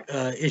steampunk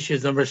issue,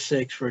 number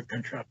 6 for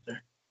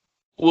Contraptor.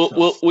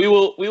 We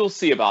will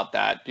see about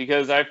that,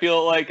 because I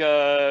feel like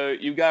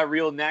you got a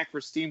real knack for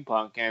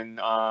steampunk, and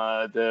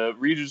the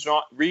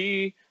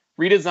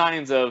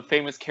redesigns of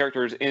famous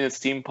characters in a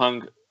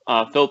steampunk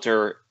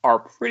filter are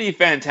pretty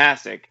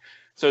fantastic.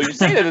 So you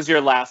say that is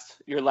your last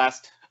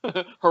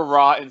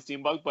hurrah in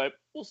steampunk, but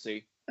we'll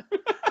see.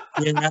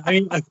 Yeah, I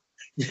mean,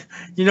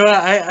 you know,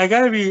 I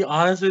gotta be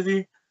honest with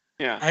you.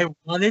 Yeah. I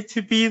want it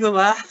to be the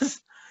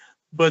last,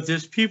 but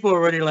there's people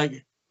already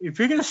like, if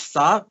you're gonna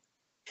stop,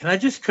 can I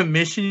just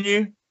commission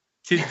you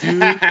to do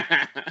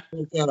like,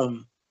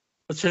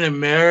 what's her name,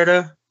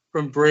 Merida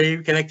from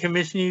Brave? Can I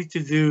commission you to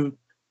do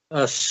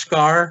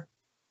Scar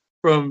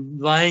from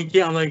Lion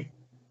King? I'm like,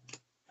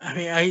 I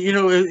mean,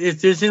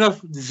 if there's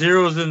enough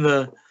zeros in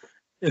the,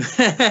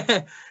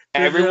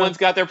 Everyone's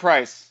got their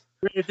price.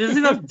 if there's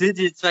enough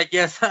digits, I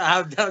guess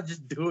I'll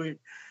just do it.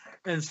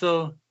 And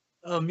so,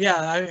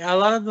 yeah, a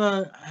lot of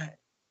the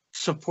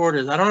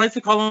supporters, I don't like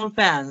to call them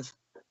fans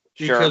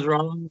because we're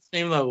all on the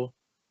same level.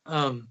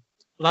 A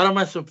lot of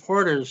my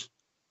supporters,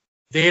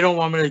 they don't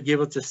want me to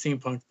give up the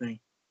steampunk thing.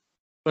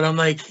 But I'm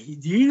like,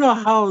 do you know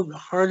how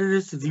hard it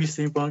is to do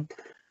steampunk?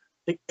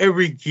 Like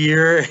every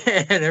gear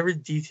and every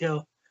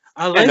detail.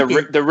 I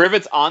like the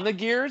rivets on the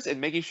gears and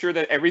making sure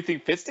that everything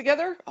fits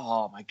together.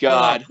 Oh my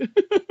god.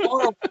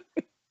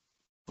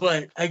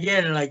 But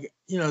again, like,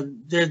 you know,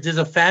 there's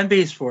a fan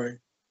base for it,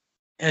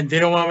 and they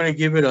don't want me to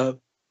give it up.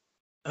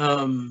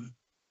 A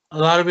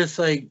lot of it's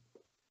like,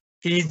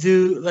 can you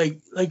do like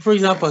for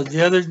example,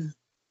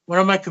 one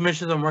of my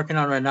commissions I'm working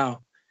on right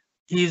now,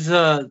 he's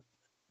the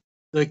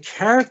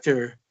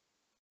character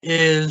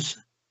is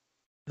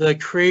the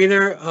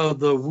creator of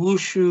the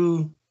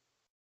wushu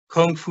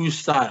kung fu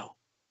style,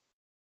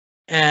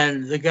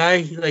 and the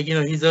guy, like, you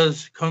know, he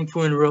does kung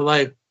fu in real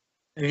life,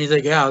 and he's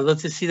like, yeah, I'd love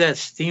to see that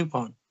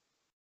steampunk.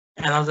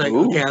 And I was like,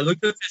 okay, I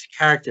looked at this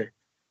character,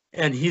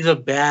 and he's a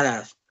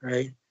badass,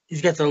 right?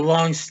 He's got the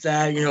long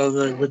stab, you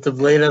know, with the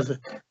blade of,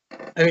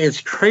 I mean, it's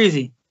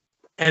crazy.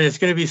 And it's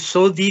going to be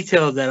so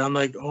detailed that I'm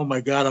like, oh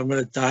my God, I'm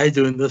going to die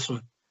doing this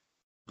one.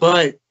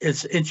 But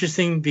it's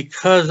interesting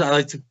because I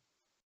like to,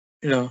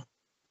 you know,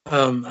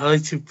 I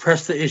like to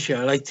press the issue.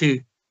 I like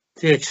to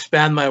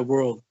expand my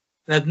world.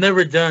 And I've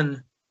never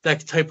done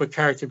that type of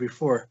character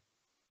before.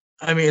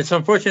 I mean, it's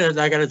unfortunate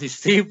that I got to do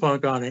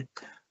steampunk on it,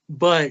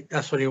 but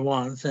that's what he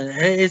wants, and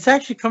it's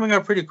actually coming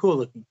out pretty cool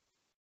looking.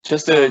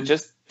 Just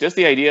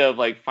the idea of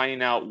like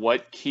finding out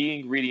what key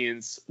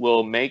ingredients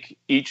will make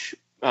each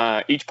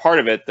part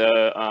of it,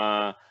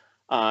 the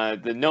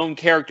known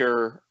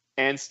character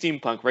and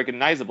steampunk,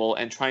 recognizable,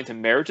 and trying to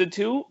marry the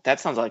two. That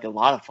sounds like a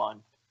lot of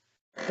fun.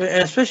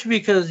 Especially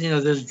because, you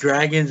know, there's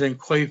dragons and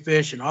koi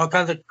fish and all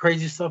kinds of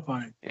crazy stuff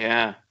on it.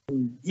 Yeah.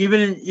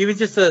 Even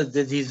just the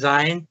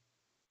design,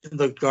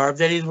 the garb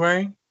that he's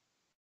wearing,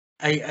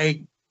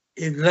 it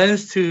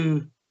lends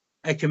to,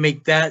 I can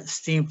make that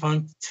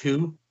steampunk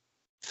too.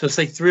 So it's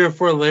like 3 or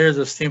 4 layers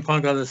of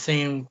steampunk on the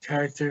same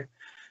character.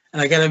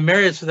 And I got to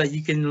marry it so that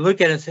you can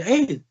look at it and say,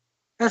 hey,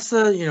 that's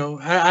the, you know,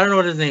 I don't know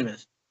what his name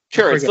is.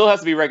 Sure, it still has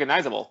to be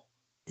recognizable.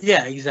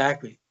 Yeah,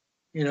 exactly.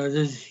 You know,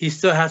 he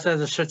still has to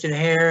have a certain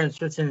hair and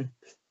certain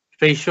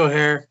facial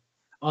hair,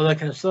 all that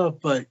kind of stuff.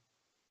 But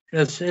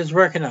it's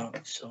working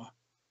out. So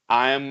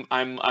I'm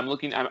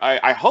looking.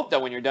 I hope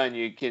that when you're done,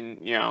 you can,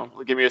 you know,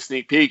 give me a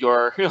sneak peek,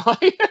 or because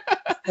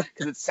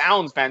it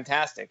sounds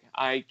fantastic.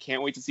 I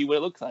can't wait to see what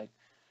it looks like.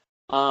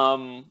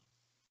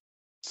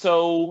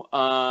 So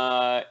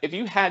if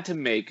you had to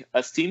make a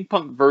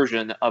steampunk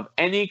version of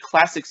any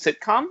classic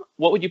sitcom,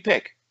 what would you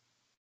pick?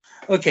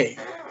 Okay,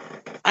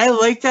 I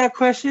like that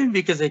question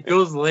because it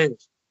goes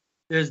layers.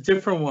 There's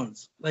different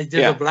ones. Like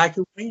there's a black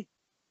and white,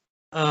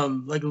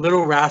 like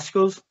Little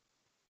Rascals.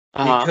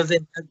 Because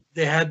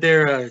they had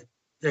their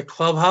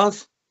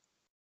clubhouse,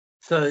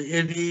 so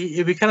it'd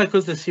be kind of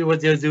cool to see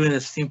what they'll do in a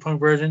steampunk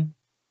version.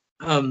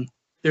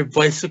 Their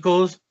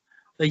bicycles,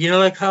 like, you know,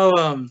 like how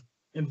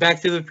in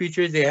Back to the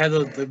Future they had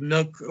the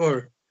milk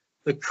or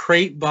the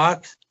crate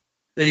box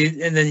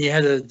and then you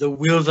had the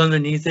wheels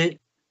underneath it.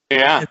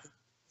 Yeah.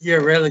 Yeah,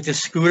 right, like the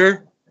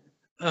scooter.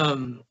 I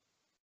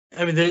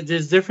mean,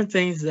 there's different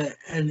things that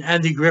an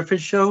Andy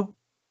Griffith show.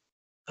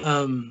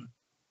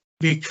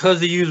 Because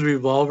they use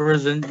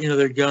revolvers and, you know,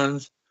 their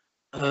guns.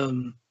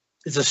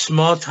 It's a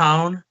small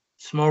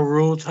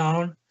rural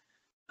town.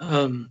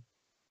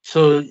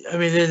 So I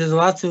mean, there's a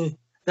lot to.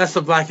 That's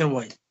the black and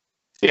white.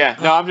 Yeah,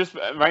 no, I'm just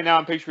right now.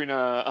 I'm picturing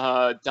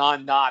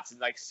Don Knotts in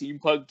like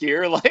steampunk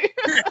gear, like.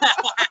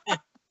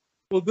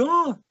 Well, go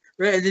on.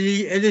 Right, and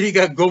then he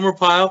got Gomer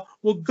Pyle.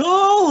 Well,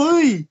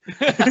 golly.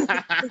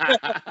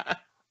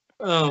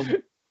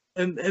 And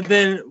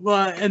then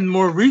and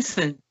more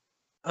recent.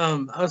 I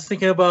was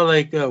thinking about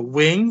like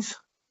Wings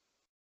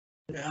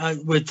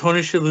with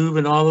Tony Shalhoub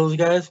and all those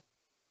guys,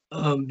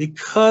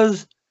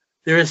 because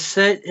they're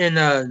set in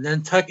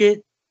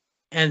Nantucket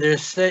and they're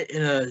set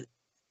in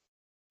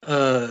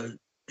an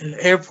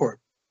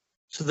airport,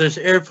 so there's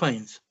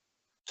airplanes,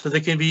 so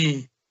they can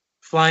be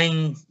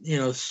flying, you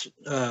know,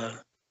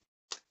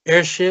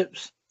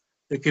 airships.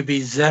 There could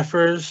be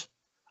Zephyrs,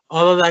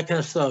 all of that kind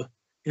of stuff.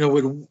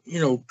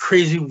 with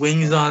crazy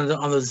wings on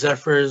the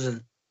Zephyrs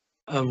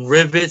and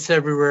rivets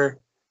everywhere.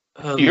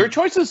 Your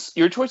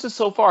choices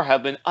so far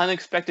have been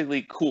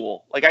unexpectedly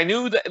cool. Like I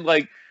knew that,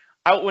 like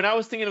when I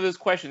was thinking of this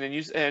question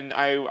and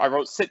I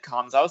wrote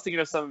sitcoms, I was thinking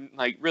of some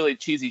like really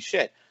cheesy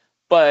shit.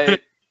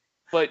 But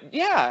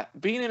yeah,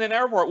 being in an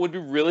airport would be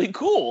really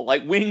cool.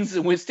 Like wings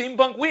with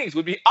steampunk wings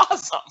would be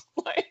awesome.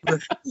 Like,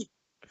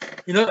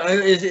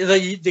 it's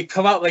like they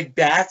come out like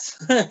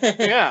bats.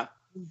 yeah.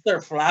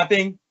 Start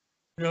flapping,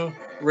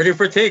 ready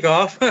for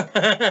takeoff.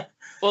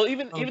 Well,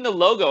 even the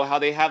logo, how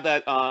they have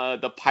that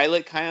the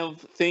pilot kind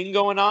of thing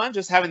going on,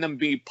 just having them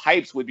be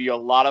pipes would be a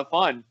lot of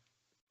fun.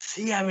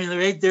 See, I mean,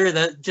 right there,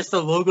 that just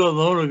the logo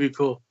alone would be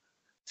cool.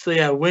 So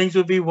yeah, wings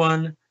would be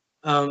one.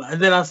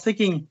 And then I was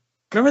thinking,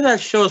 remember that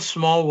show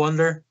Small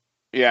Wonder?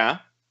 Yeah.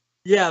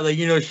 Yeah, like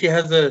she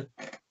has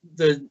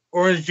the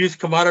orange juice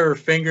come out of her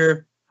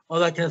finger, all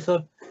that kind of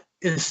stuff.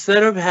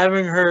 Instead of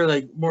having her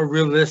like more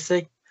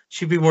realistic,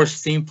 she'd be more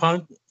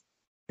steampunk,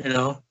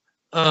 and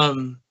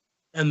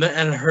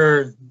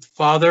her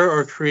father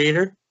or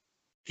creator,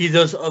 he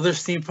does other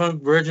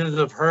steampunk versions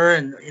of her,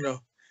 and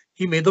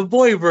he made the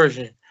boy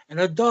version and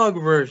a dog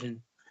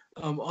version,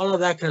 all of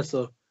that kind of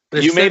stuff.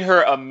 But you made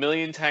her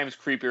 1,000,000 times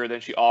creepier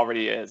than she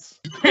already is.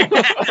 It's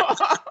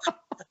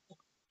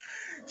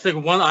like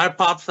one eye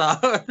pops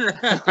out.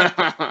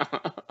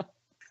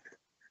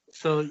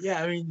 So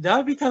yeah, I mean that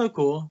would be kind of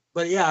cool.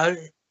 But yeah,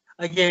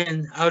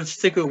 again, I would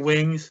stick with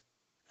Wings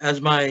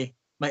as my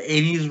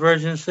 80s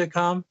version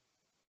sitcom.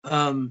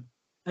 I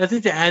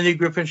think the Andy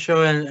Griffin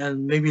Show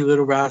and maybe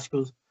Little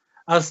Rascals.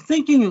 I was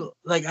thinking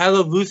like I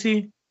Love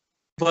Lucy,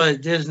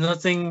 but there's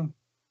nothing.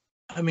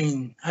 I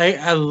mean,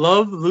 I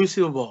love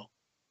Lucille Ball.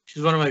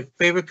 She's one of my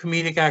favorite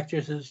comedic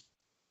actresses,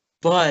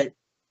 but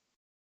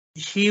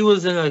she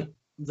was in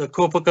the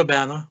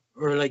Copacabana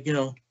or like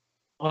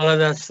all of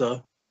that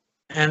stuff,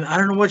 and I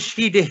don't know what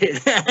she did.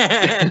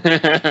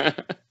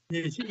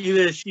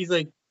 Either she's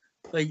like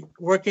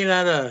working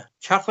at a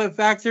chocolate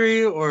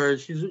factory, or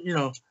she's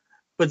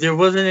but there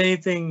wasn't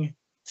anything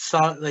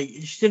like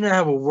she didn't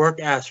have a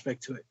work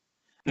aspect to it,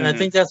 and I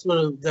think that's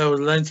that would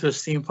lend to a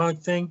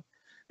steampunk thing.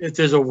 If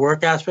there's a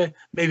work aspect,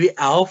 maybe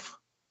Alf.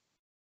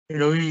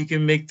 You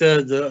can make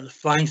the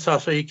flying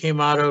saucer he came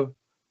out of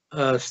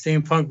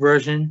steampunk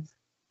version.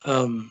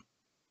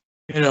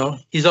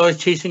 He's always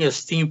chasing a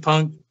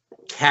steampunk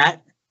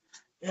cat.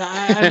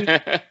 I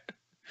mean,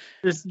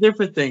 there's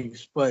different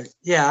things, but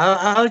yeah,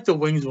 I like the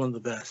Wings one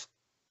the best.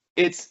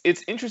 It's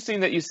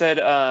interesting that you said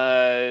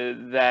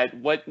that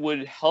what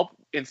would help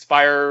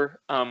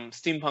inspire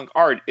steampunk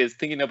art is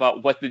thinking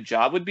about what the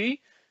job would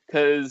be,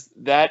 because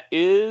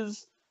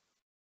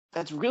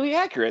that's really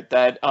accurate.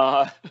 That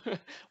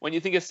when you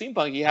think of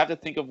steampunk, you have to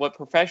think of what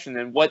profession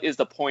and what is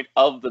the point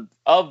of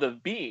the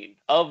being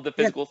of the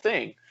physical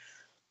thing.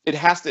 It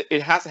has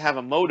to have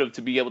a motive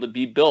to be able to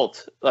be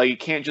built. Like it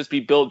can't just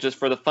be built just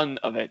for the fun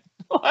of it.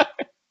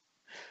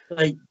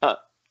 like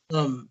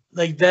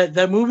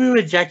that movie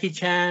with Jackie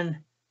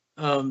Chan,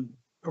 Around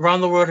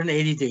the World in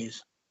 80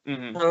 Days.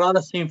 Mm-hmm. Had a lot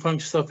of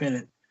steampunk stuff in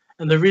it,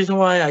 and the reason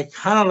why I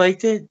kind of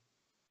liked it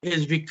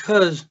is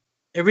because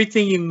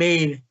everything he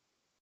made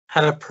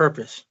had a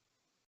purpose.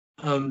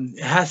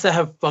 It has to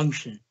have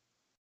function.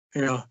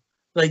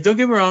 Like don't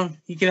get me wrong,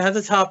 you can have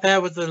the top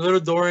hat with the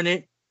little door in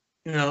it,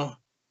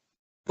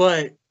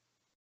 but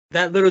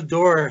that little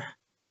door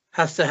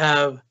has to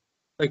have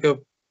like a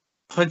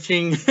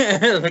punching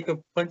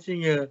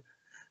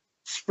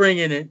spring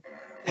in it.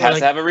 Has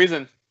to have a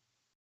reason.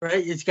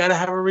 Right? It's got to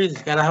have a reason.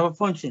 It's got to have a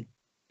function.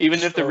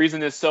 Even if the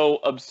reason is so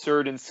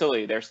absurd and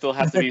silly, there still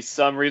has to be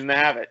some reason to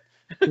have it.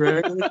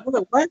 Right?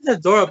 Why is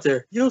that door up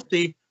there? You'll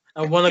see.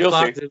 At 1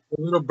 o'clock, the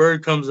little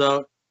bird comes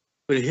out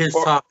with his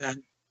top hat.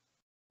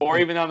 Or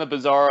even on the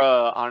bazaar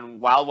on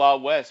Wild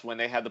Wild West, when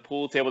they have the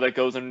pool table that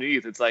goes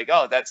underneath, it's like,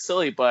 oh, that's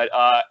silly, but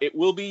it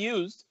will be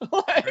used.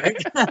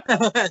 Right?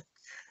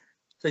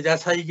 So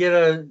that's how you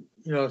get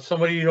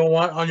somebody you don't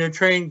want on your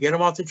train. Get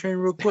them off the train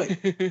real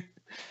quick.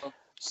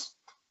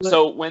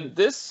 So when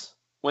this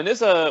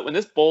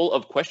bowl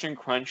of Question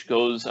Crunch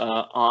goes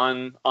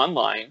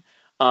online,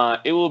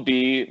 it will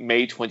be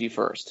May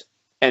 21st.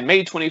 And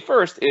May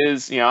 21st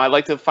is, I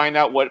like to find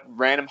out what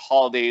random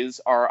holidays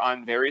are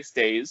on various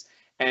days.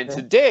 And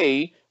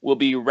today will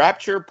be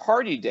Rapture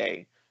Party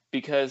Day,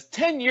 because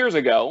 10 years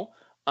ago,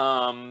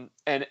 I'm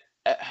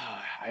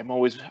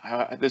always,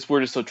 this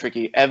word is so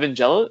tricky,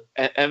 evangelist,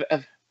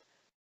 there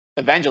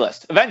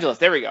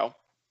we go.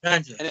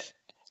 Evangelist.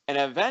 An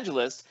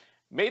evangelist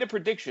made a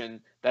prediction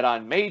that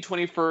on May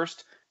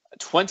 21st,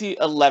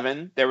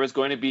 2011, it was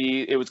going to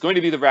be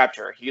the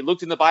rapture. He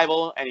looked in the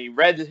Bible and he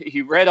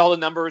read all the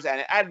numbers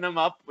and added them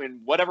up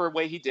in whatever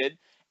way he did,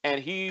 and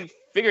he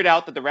figured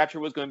out that the rapture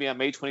was going to be on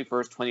May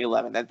 21st,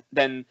 2011.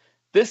 Then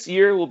this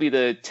year will be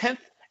the 10th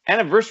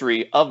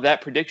anniversary of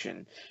that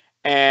prediction.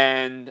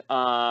 And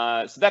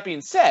so that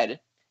being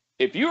said,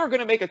 if you were going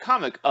to make a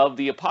comic of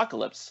the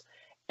apocalypse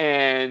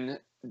and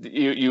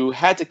you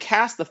had to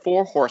cast the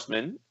 4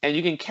 horsemen, and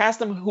you can cast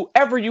them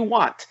whoever you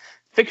want,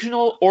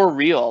 fictional or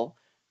real,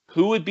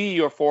 Who would be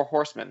your four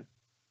horsemen?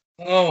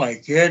 Oh my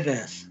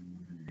goodness!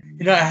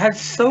 I had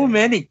so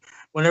many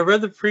when I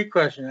read the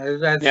pre-question. I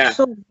had Yeah.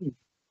 so many.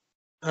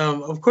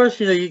 Of course,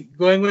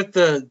 going with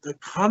the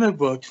comic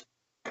books.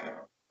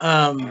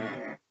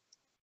 Comic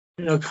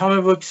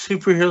book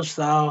superhero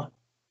style.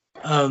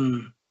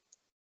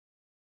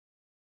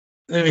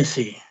 Let me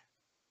see.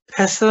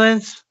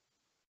 Pestilence.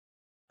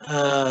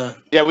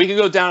 Yeah, we can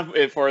go down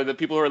for the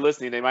people who are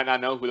listening. They might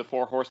not know who the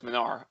four horsemen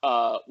are.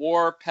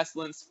 War,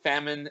 pestilence,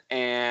 famine,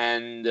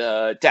 and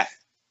death.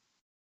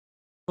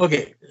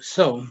 Okay,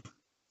 so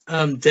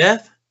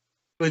death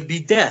would be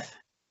death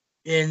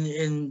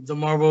in the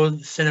Marvel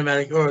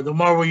cinematic or the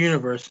Marvel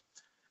universe,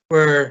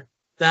 where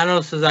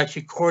Thanos is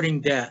actually courting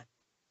death,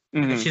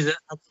 and she's an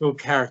actual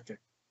character.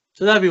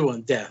 So that'd be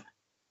one, death.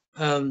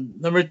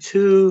 Number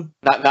two.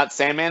 Not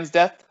Sandman's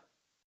death.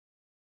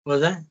 What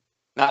was that?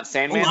 Not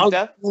Sandman's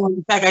death.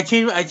 In fact, I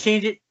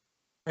changed it.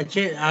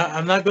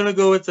 I'm not gonna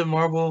go with the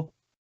Marvel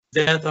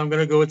death. I'm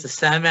gonna go with the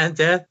Sandman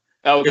death.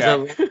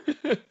 Okay.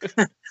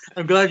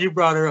 I'm glad you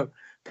brought her up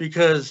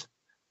because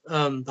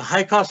the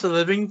High Cost of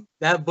Living,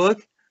 that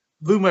book,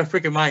 blew my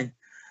freaking mind.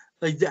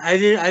 Like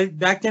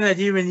back then I didn't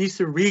even used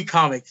to read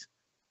comics.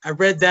 I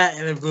read that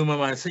and it blew my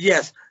mind. So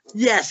yes.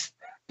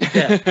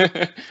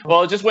 Yeah.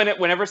 Well, just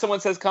whenever someone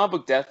says comic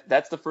book death,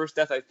 that's the first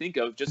death I think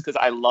of, just because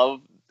I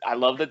love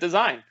the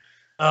design.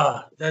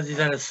 That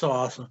design is so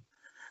awesome.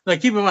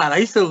 Like, keep in mind, I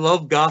used to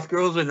love goth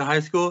girls in high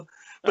school,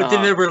 but they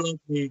never loved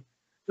me.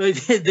 Like,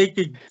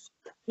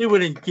 they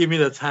wouldn't give me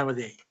the time of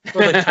day.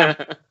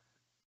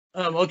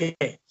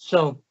 Okay,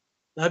 so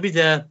that'd be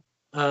that.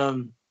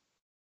 I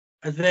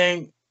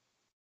think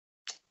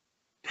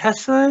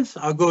Pestilence.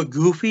 I'll go with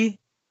Goofy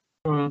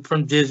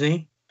from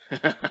Disney.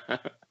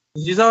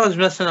 He's always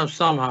messing up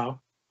somehow.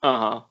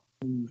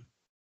 And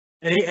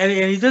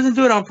he doesn't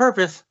do it on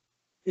purpose.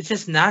 It's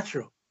just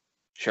natural.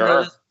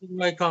 Sure. You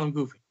might call him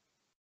Goofy.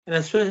 And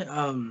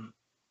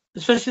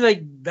especially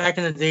like back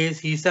in the days,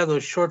 he used to have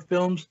those short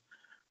films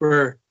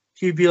where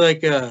he'd be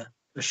like a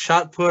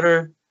shot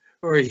putter,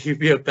 or he'd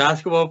be a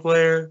basketball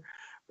player,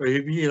 or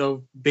he'd be,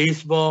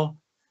 baseball.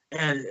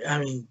 And I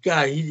mean,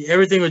 God,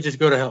 everything would just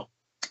go to hell.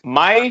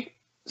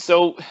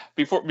 So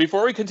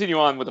before we continue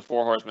on with the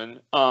Four Horsemen,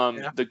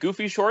 the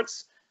Goofy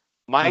shorts,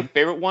 my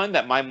favorite one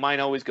that my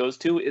mind always goes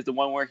to is the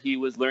one where he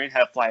was learning how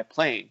to fly a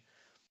plane.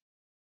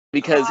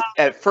 Because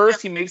at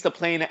first he makes the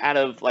plane out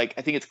of, like,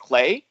 I think it's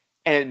clay,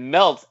 and it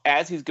melts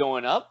as he's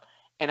going up.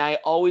 And I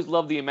always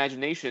loved the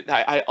imagination.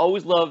 I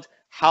always loved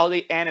how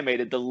they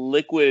animated the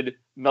liquid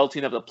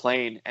melting of the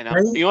plane. And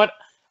you know what?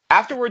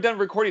 After we're done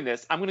recording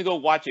this, I'm going to go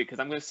watch it because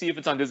I'm going to see if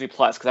it's on Disney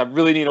Plus because I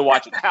really need to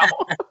watch it now.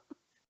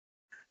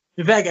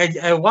 In fact,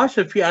 I watched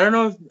a few. I don't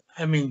know.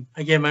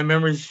 Again, my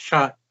memory's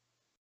shot.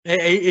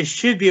 It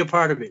should be a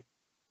part of it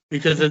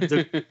because of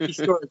the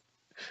story.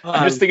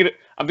 I'm thinking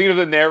of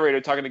the narrator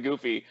talking to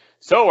Goofy.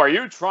 So, are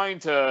you trying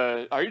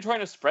to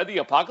spread the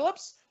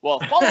apocalypse? Well,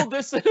 follow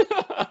this.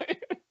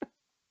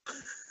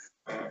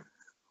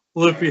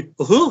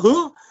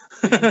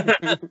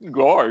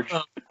 Gosh.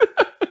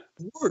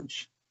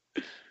 George.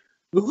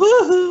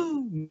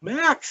 Woohoo,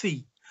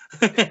 Maxie.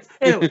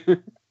 Anyway,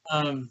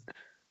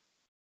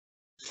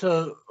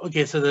 so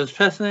there's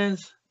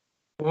Pestilence.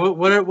 What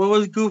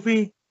was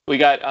Goofy? We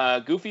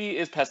got Goofy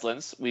is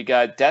Pestilence. We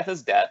got Death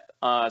is Death.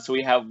 So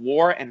we have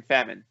War and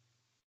Famine.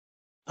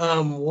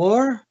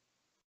 War?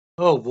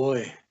 Oh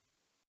boy.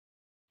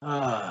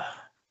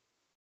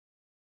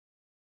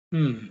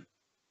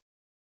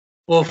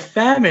 Well,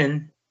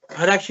 Famine,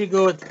 I'd actually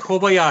go with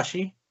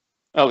Kobayashi.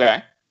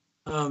 Okay.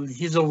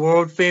 He's a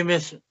world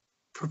famous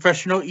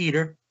professional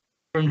eater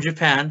from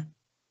Japan.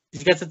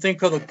 He's got the thing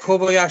called the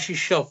Kobayashi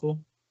Shuffle,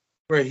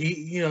 where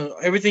he,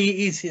 everything he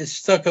eats is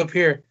stuck up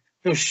here.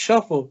 He'll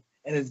shuffle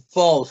and it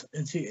falls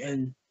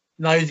and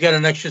now he's got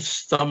an extra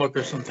stomach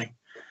or something.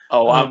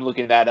 Oh, I'm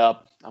looking that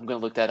up. I'm gonna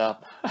look that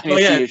up. I need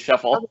to see his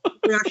shuffle.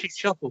 Kobayashi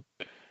Shuffle,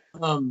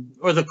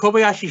 or the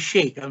Kobayashi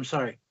Shake. I'm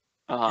sorry.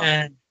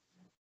 And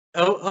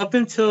up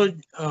until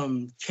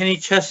Kenny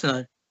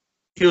Chestnut,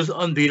 he was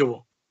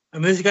unbeatable. I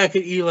mean, this guy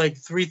could eat like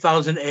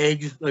 3,000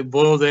 eggs, like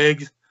boiled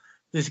eggs.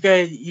 This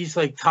guy eats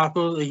like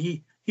tacos.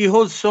 He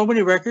holds so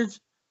many records.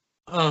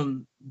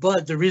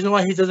 But the reason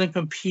why he doesn't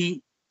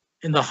compete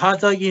in the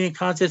hot dog eating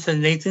contest at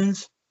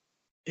Nathan's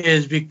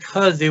is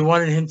because they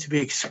wanted him to be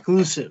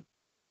exclusive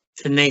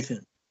to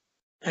Nathan.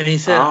 And he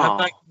said, I'm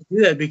not going to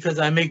do that because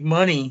I make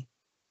money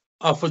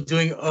off of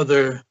doing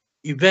other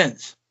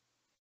events.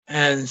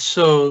 And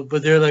so,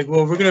 but they're like,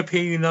 well, we're going to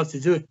pay you enough to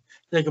do it.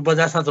 Like, but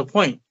that's not the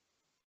point.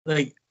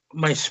 Like,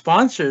 my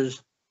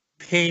sponsors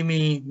pay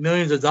me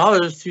millions of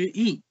dollars to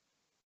eat,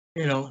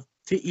 to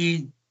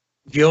eat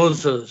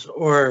gyozas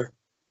or,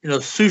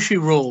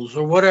 sushi rolls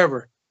or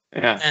whatever.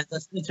 Yeah. And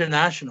that's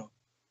international.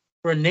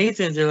 For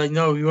Nathan, they're like,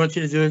 no, we want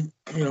you to do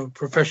it,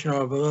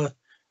 professional, blah, blah.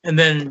 And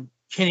then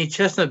Kenny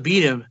Chestnut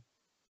beat him.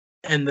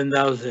 And then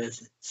that was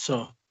it.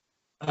 So,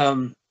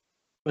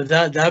 but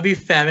that'd be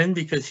Famine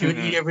because he would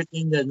eat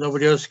everything that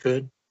nobody else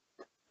could.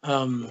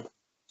 And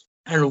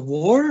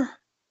War?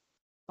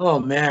 Oh,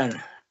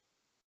 man.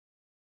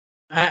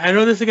 I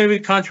know this is going to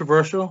be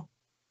controversial,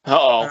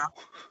 Uh-oh.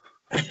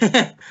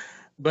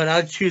 but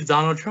I'd choose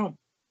Donald Trump.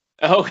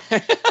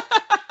 Okay.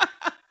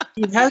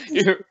 He has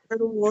this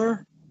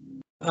war.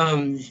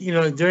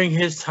 During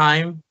his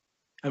time,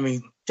 I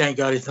mean, thank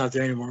God he's not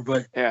there anymore,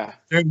 but yeah,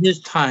 during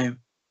his time,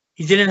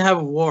 he didn't have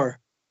a war.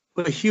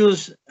 But he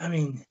was, I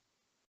mean,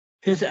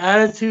 his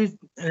attitude,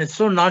 and it's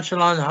so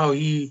nonchalant how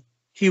he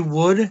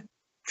would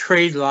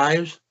trade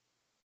lives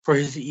for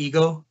his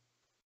ego,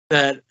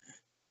 that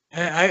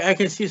I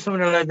can see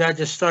somebody like that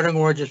just starting a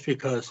war just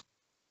because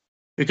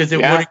they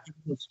wouldn't give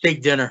him a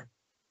steak dinner,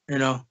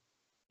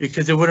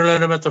 because they wouldn't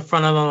let him at the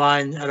front of the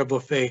line at a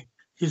buffet.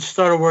 He'd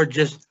start a war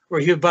just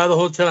where he would buy the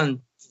hotel and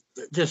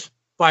just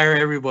fire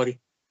everybody.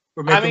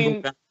 Or make them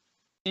go back.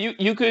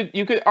 You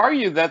could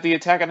argue that the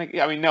attack on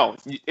the, no,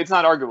 it's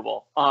not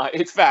arguable.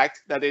 It's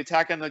fact that the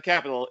attack on the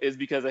Capitol is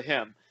because of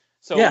him.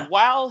 So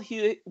while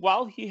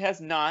he has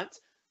not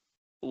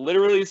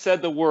literally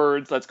said the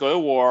words "let's go to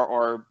war"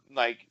 or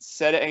like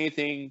said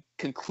anything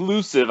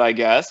conclusive, I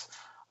guess,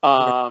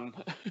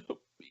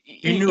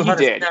 he knew how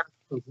did.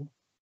 To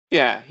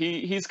yeah,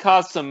 he's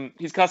caused some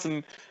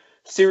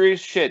serious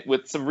shit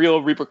with some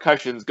real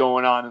repercussions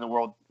going on in the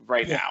world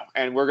right now,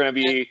 and we're gonna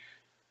be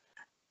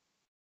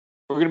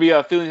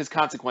feeling his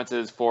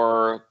consequences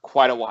for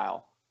quite a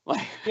while.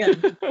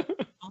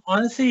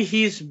 Honestly,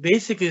 he's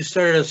basically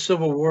started a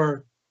civil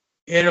war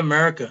in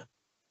America,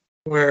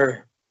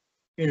 where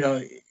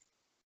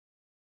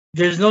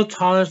there's no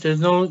tolerance, there's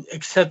no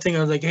accepting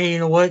of like, hey, you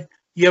know what?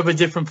 You have a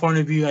different point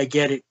of view. I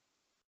get it.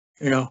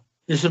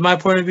 This is my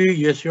point of view.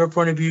 Yes, your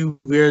point of view.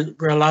 We're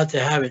allowed to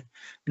have it.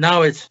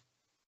 Now it's,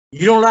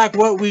 you don't like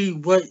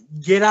what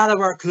get out of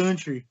our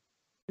country.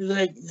 It's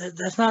like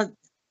that's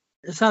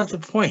not the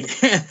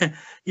point.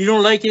 You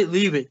don't like it,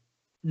 leave it.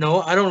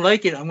 No, I don't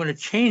like it. I'm going to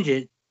change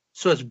it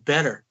so it's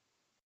better.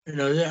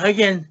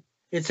 Again,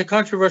 it's a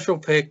controversial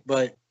pick,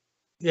 but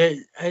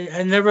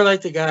I never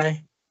liked the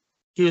guy.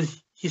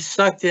 He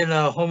sucked in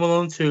Home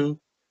Alone 2.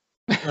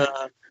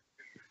 I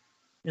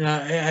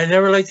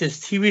never liked his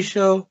TV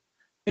show.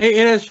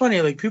 It's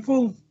funny, like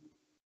people,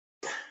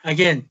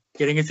 again,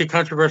 getting into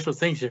controversial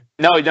things here.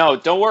 No,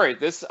 don't worry.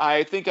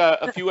 I think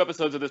a few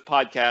episodes of this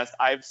podcast,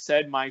 I've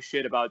said my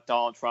shit about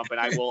Donald Trump, and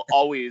I will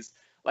always,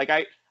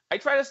 I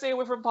try to stay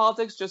away from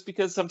politics just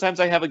because sometimes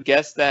I have a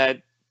guest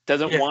that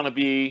doesn't want to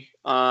be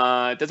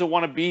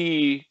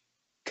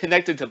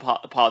connected to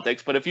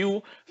politics. But if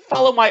you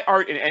follow my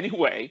art in any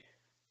way,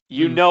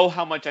 you know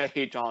how much I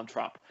hate Donald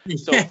Trump.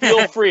 So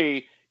feel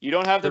free. You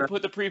don't have to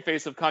put the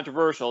preface of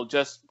controversial.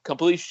 Just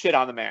complete shit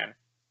on the man.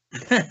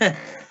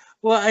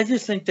 Well, I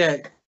just think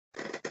that,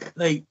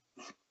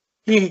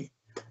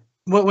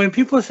 when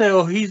people say,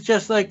 "Oh, he's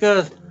just like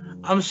us,"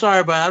 I'm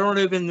sorry, but I don't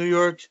live in New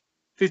York,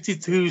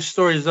 52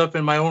 stories up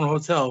in my own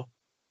hotel,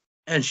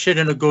 and shit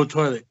in a GO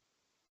toilet.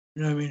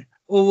 You know what I mean?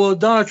 Oh, well,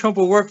 Donald Trump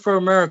will work for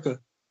America.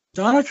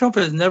 Donald Trump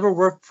has never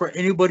worked for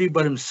anybody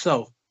but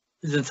himself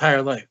his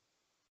entire life.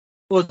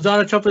 Well,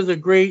 Donald Trump is a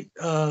great,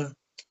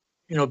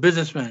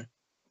 businessman.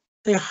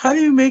 How do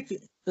you make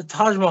the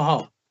Taj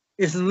Mahal?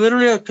 It's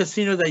literally a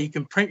casino that you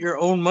can print your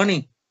own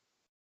money.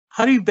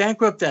 How do you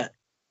bankrupt that?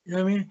 You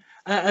know what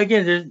I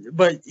mean?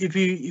 But if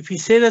you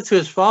say that to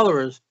his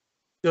followers,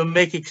 they'll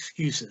make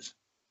excuses.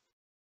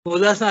 Well,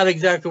 that's not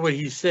exactly what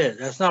he said.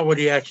 That's not what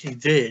he actually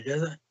did.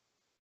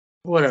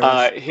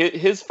 Whatever.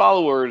 His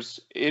followers,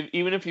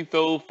 even if you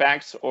throw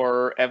facts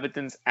or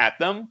evidence at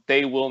them,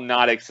 they will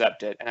not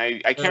accept it. And I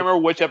can't remember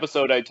which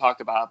episode I talked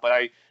about, but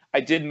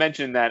I did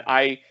mention that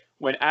I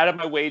went out of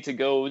my way to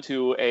go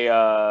to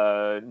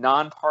a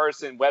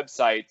nonpartisan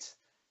website,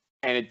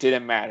 and it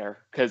didn't matter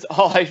because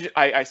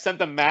I sent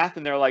them math,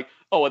 and they're like,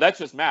 "Oh, well, that's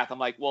just math." I'm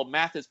like, "Well,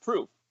 math is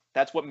proof.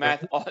 That's what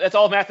math. That's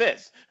all math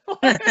is."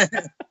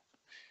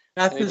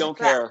 They don't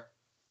care.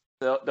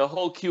 The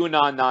whole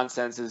QAnon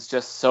nonsense is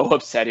just so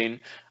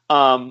upsetting.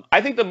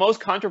 I think the most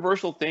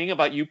controversial thing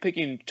about you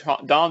picking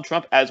Donald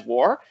Trump as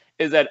war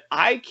is that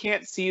I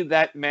can't see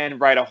that man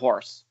ride a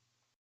horse.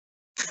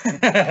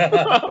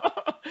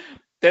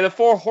 They're the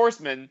four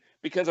horsemen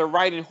because they're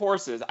riding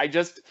horses. I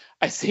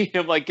see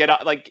him get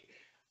out.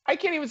 I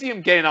can't even see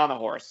him getting on the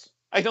horse.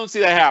 I don't see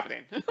that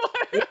happening.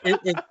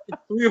 It's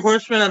 3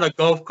 horsemen and a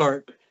golf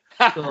cart.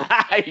 So.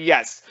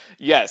 Yes.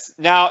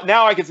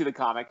 Now I can see the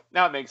comic.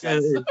 Now it makes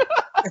sense.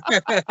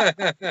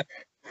 But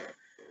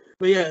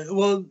yeah,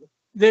 well,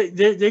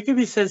 there could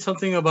be said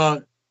something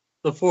about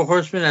the 4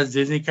 horsemen as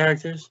Disney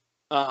characters.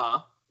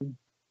 Like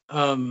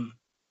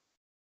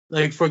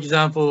for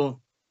example,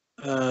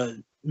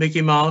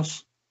 Mickey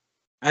Mouse.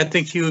 I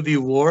think he would be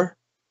war.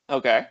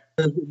 Okay.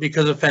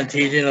 Because of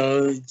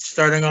Fantasia,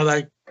 starting all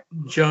that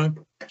junk.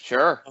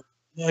 Sure.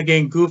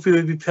 Again, Goofy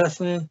would be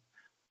pestilent.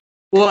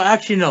 Well,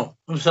 actually, no.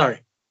 I'm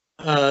sorry.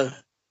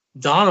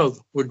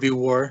 Donald would be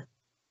war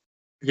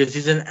because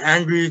he's an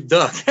angry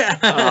duck.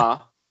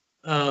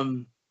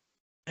 And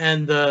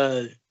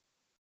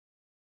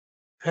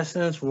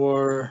pestilence,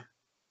 war.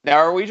 Now,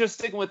 are we just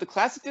sticking with the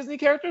classic Disney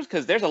characters?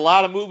 Because there's a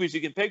lot of movies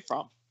you can pick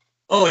from.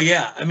 Oh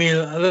yeah, I mean,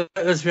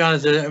 let's be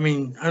honest. I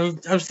mean,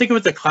 I'm sticking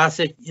with the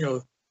classic,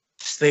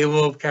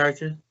 stable of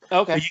characters.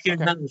 Okay. But you can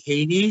have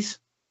Hades.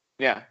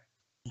 Yeah.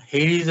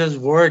 Hades as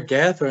War of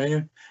Death, or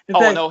anything.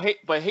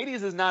 But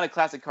Hades is not a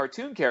classic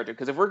cartoon character,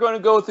 because if we're going to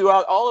go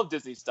throughout all of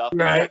Disney stuff,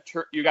 right?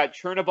 You got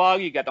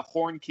Chernabog, you got the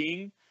Horn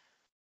King.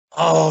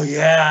 Oh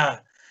yeah.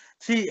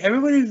 See,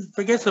 everybody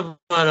forgets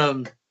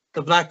about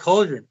the Black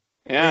Cauldron.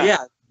 Yeah.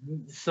 Yeah.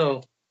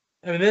 So,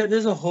 I mean,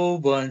 there's a whole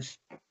bunch.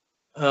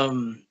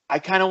 I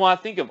kind of want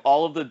to think of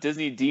all of the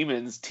Disney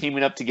demons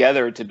teaming up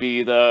together to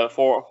be the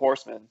Four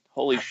Horsemen.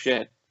 Holy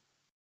shit.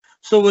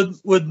 So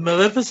would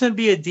Maleficent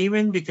be a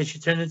demon because she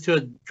turned into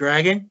a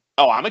dragon?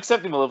 Oh, I'm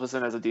accepting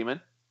Maleficent as a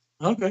demon.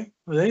 Okay,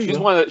 well, there you she's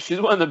go.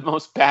 She's one of the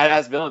most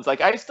badass villains.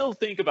 Like, I still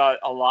think about it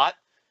a lot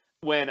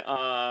when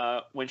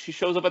she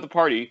shows up at the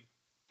party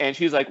and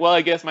she's like, "Well,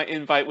 I guess my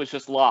invite was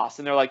just lost,"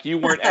 and they're like, "You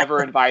weren't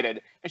ever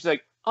invited," and she's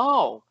like,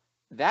 "Oh,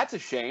 that's a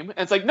shame." And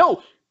it's like,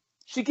 no,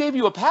 she gave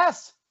you a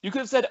pass. You could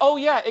have said, "Oh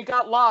yeah, it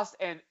got lost,"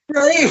 and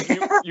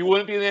right. you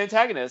wouldn't be the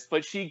antagonist.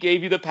 But she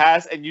gave you the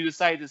pass, and you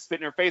decided to spit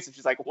in her face, and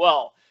she's like,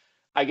 "Well,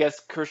 I guess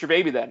curse your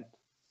baby then."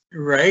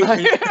 Right.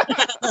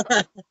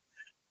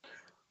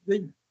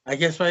 I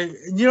guess I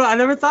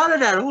never thought of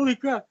that. Holy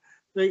crap.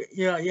 Like,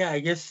 I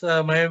guess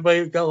my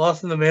invite got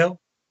lost in the mail.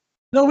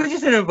 No, we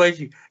just didn't invite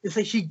you. It's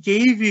like she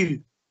gave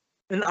you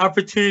an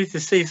opportunity to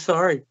say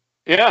sorry.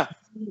 Yeah.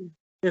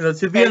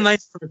 To be a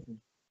nice person.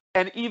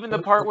 And even the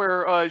part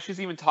where she's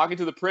even talking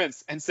to the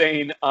prince and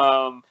saying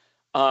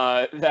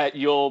that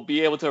you'll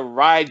be able to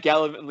ride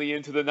gallantly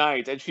into the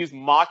night. And she's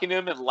mocking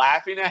him and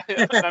laughing at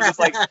him. And I'm just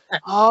like,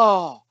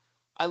 oh,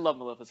 I love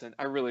Maleficent.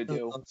 I really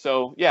do.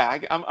 So, yeah,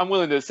 I'm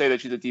willing to say that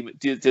she's a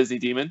Disney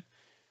demon.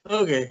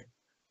 Okay.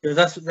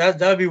 That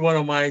would be one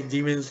of my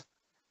demons.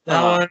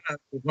 That one,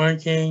 the Horn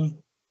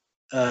King.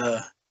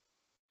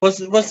 What's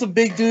the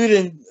big dude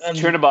in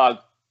Chernabog.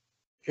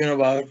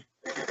 Chernabog.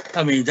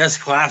 I mean, that's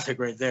classic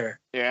right there.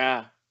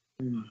 Yeah.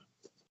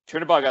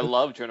 Chernabog, I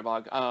love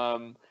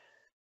Chernabog.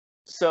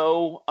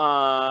 So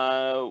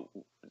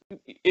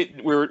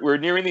we're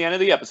nearing the end of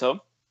the episode.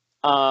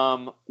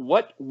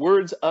 What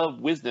words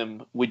of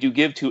wisdom would you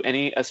give to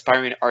any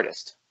aspiring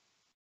artist?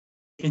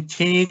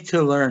 Continue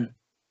to learn.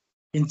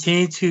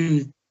 Continue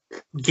to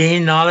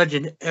gain knowledge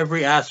in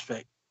every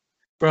aspect,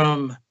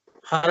 from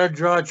how to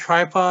draw a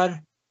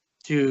tripod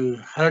to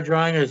how to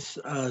drawing a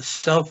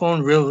cell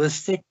phone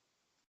realistic,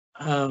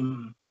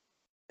 and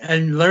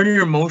learn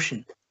your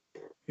motion.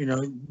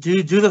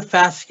 Do the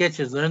fast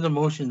sketches, learn the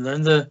motion,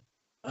 learn the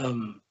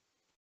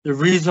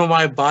reason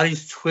why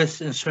bodies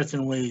twist in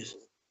certain ways.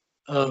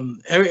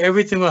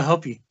 Everything will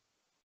help you.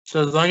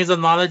 So as long as the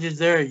knowledge is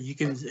there, you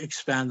can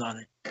expand on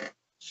it.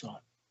 So,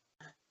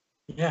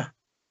 yeah.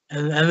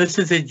 And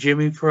listen to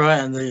Jimmy Pura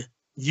and the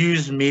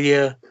Used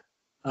Media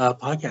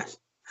podcast.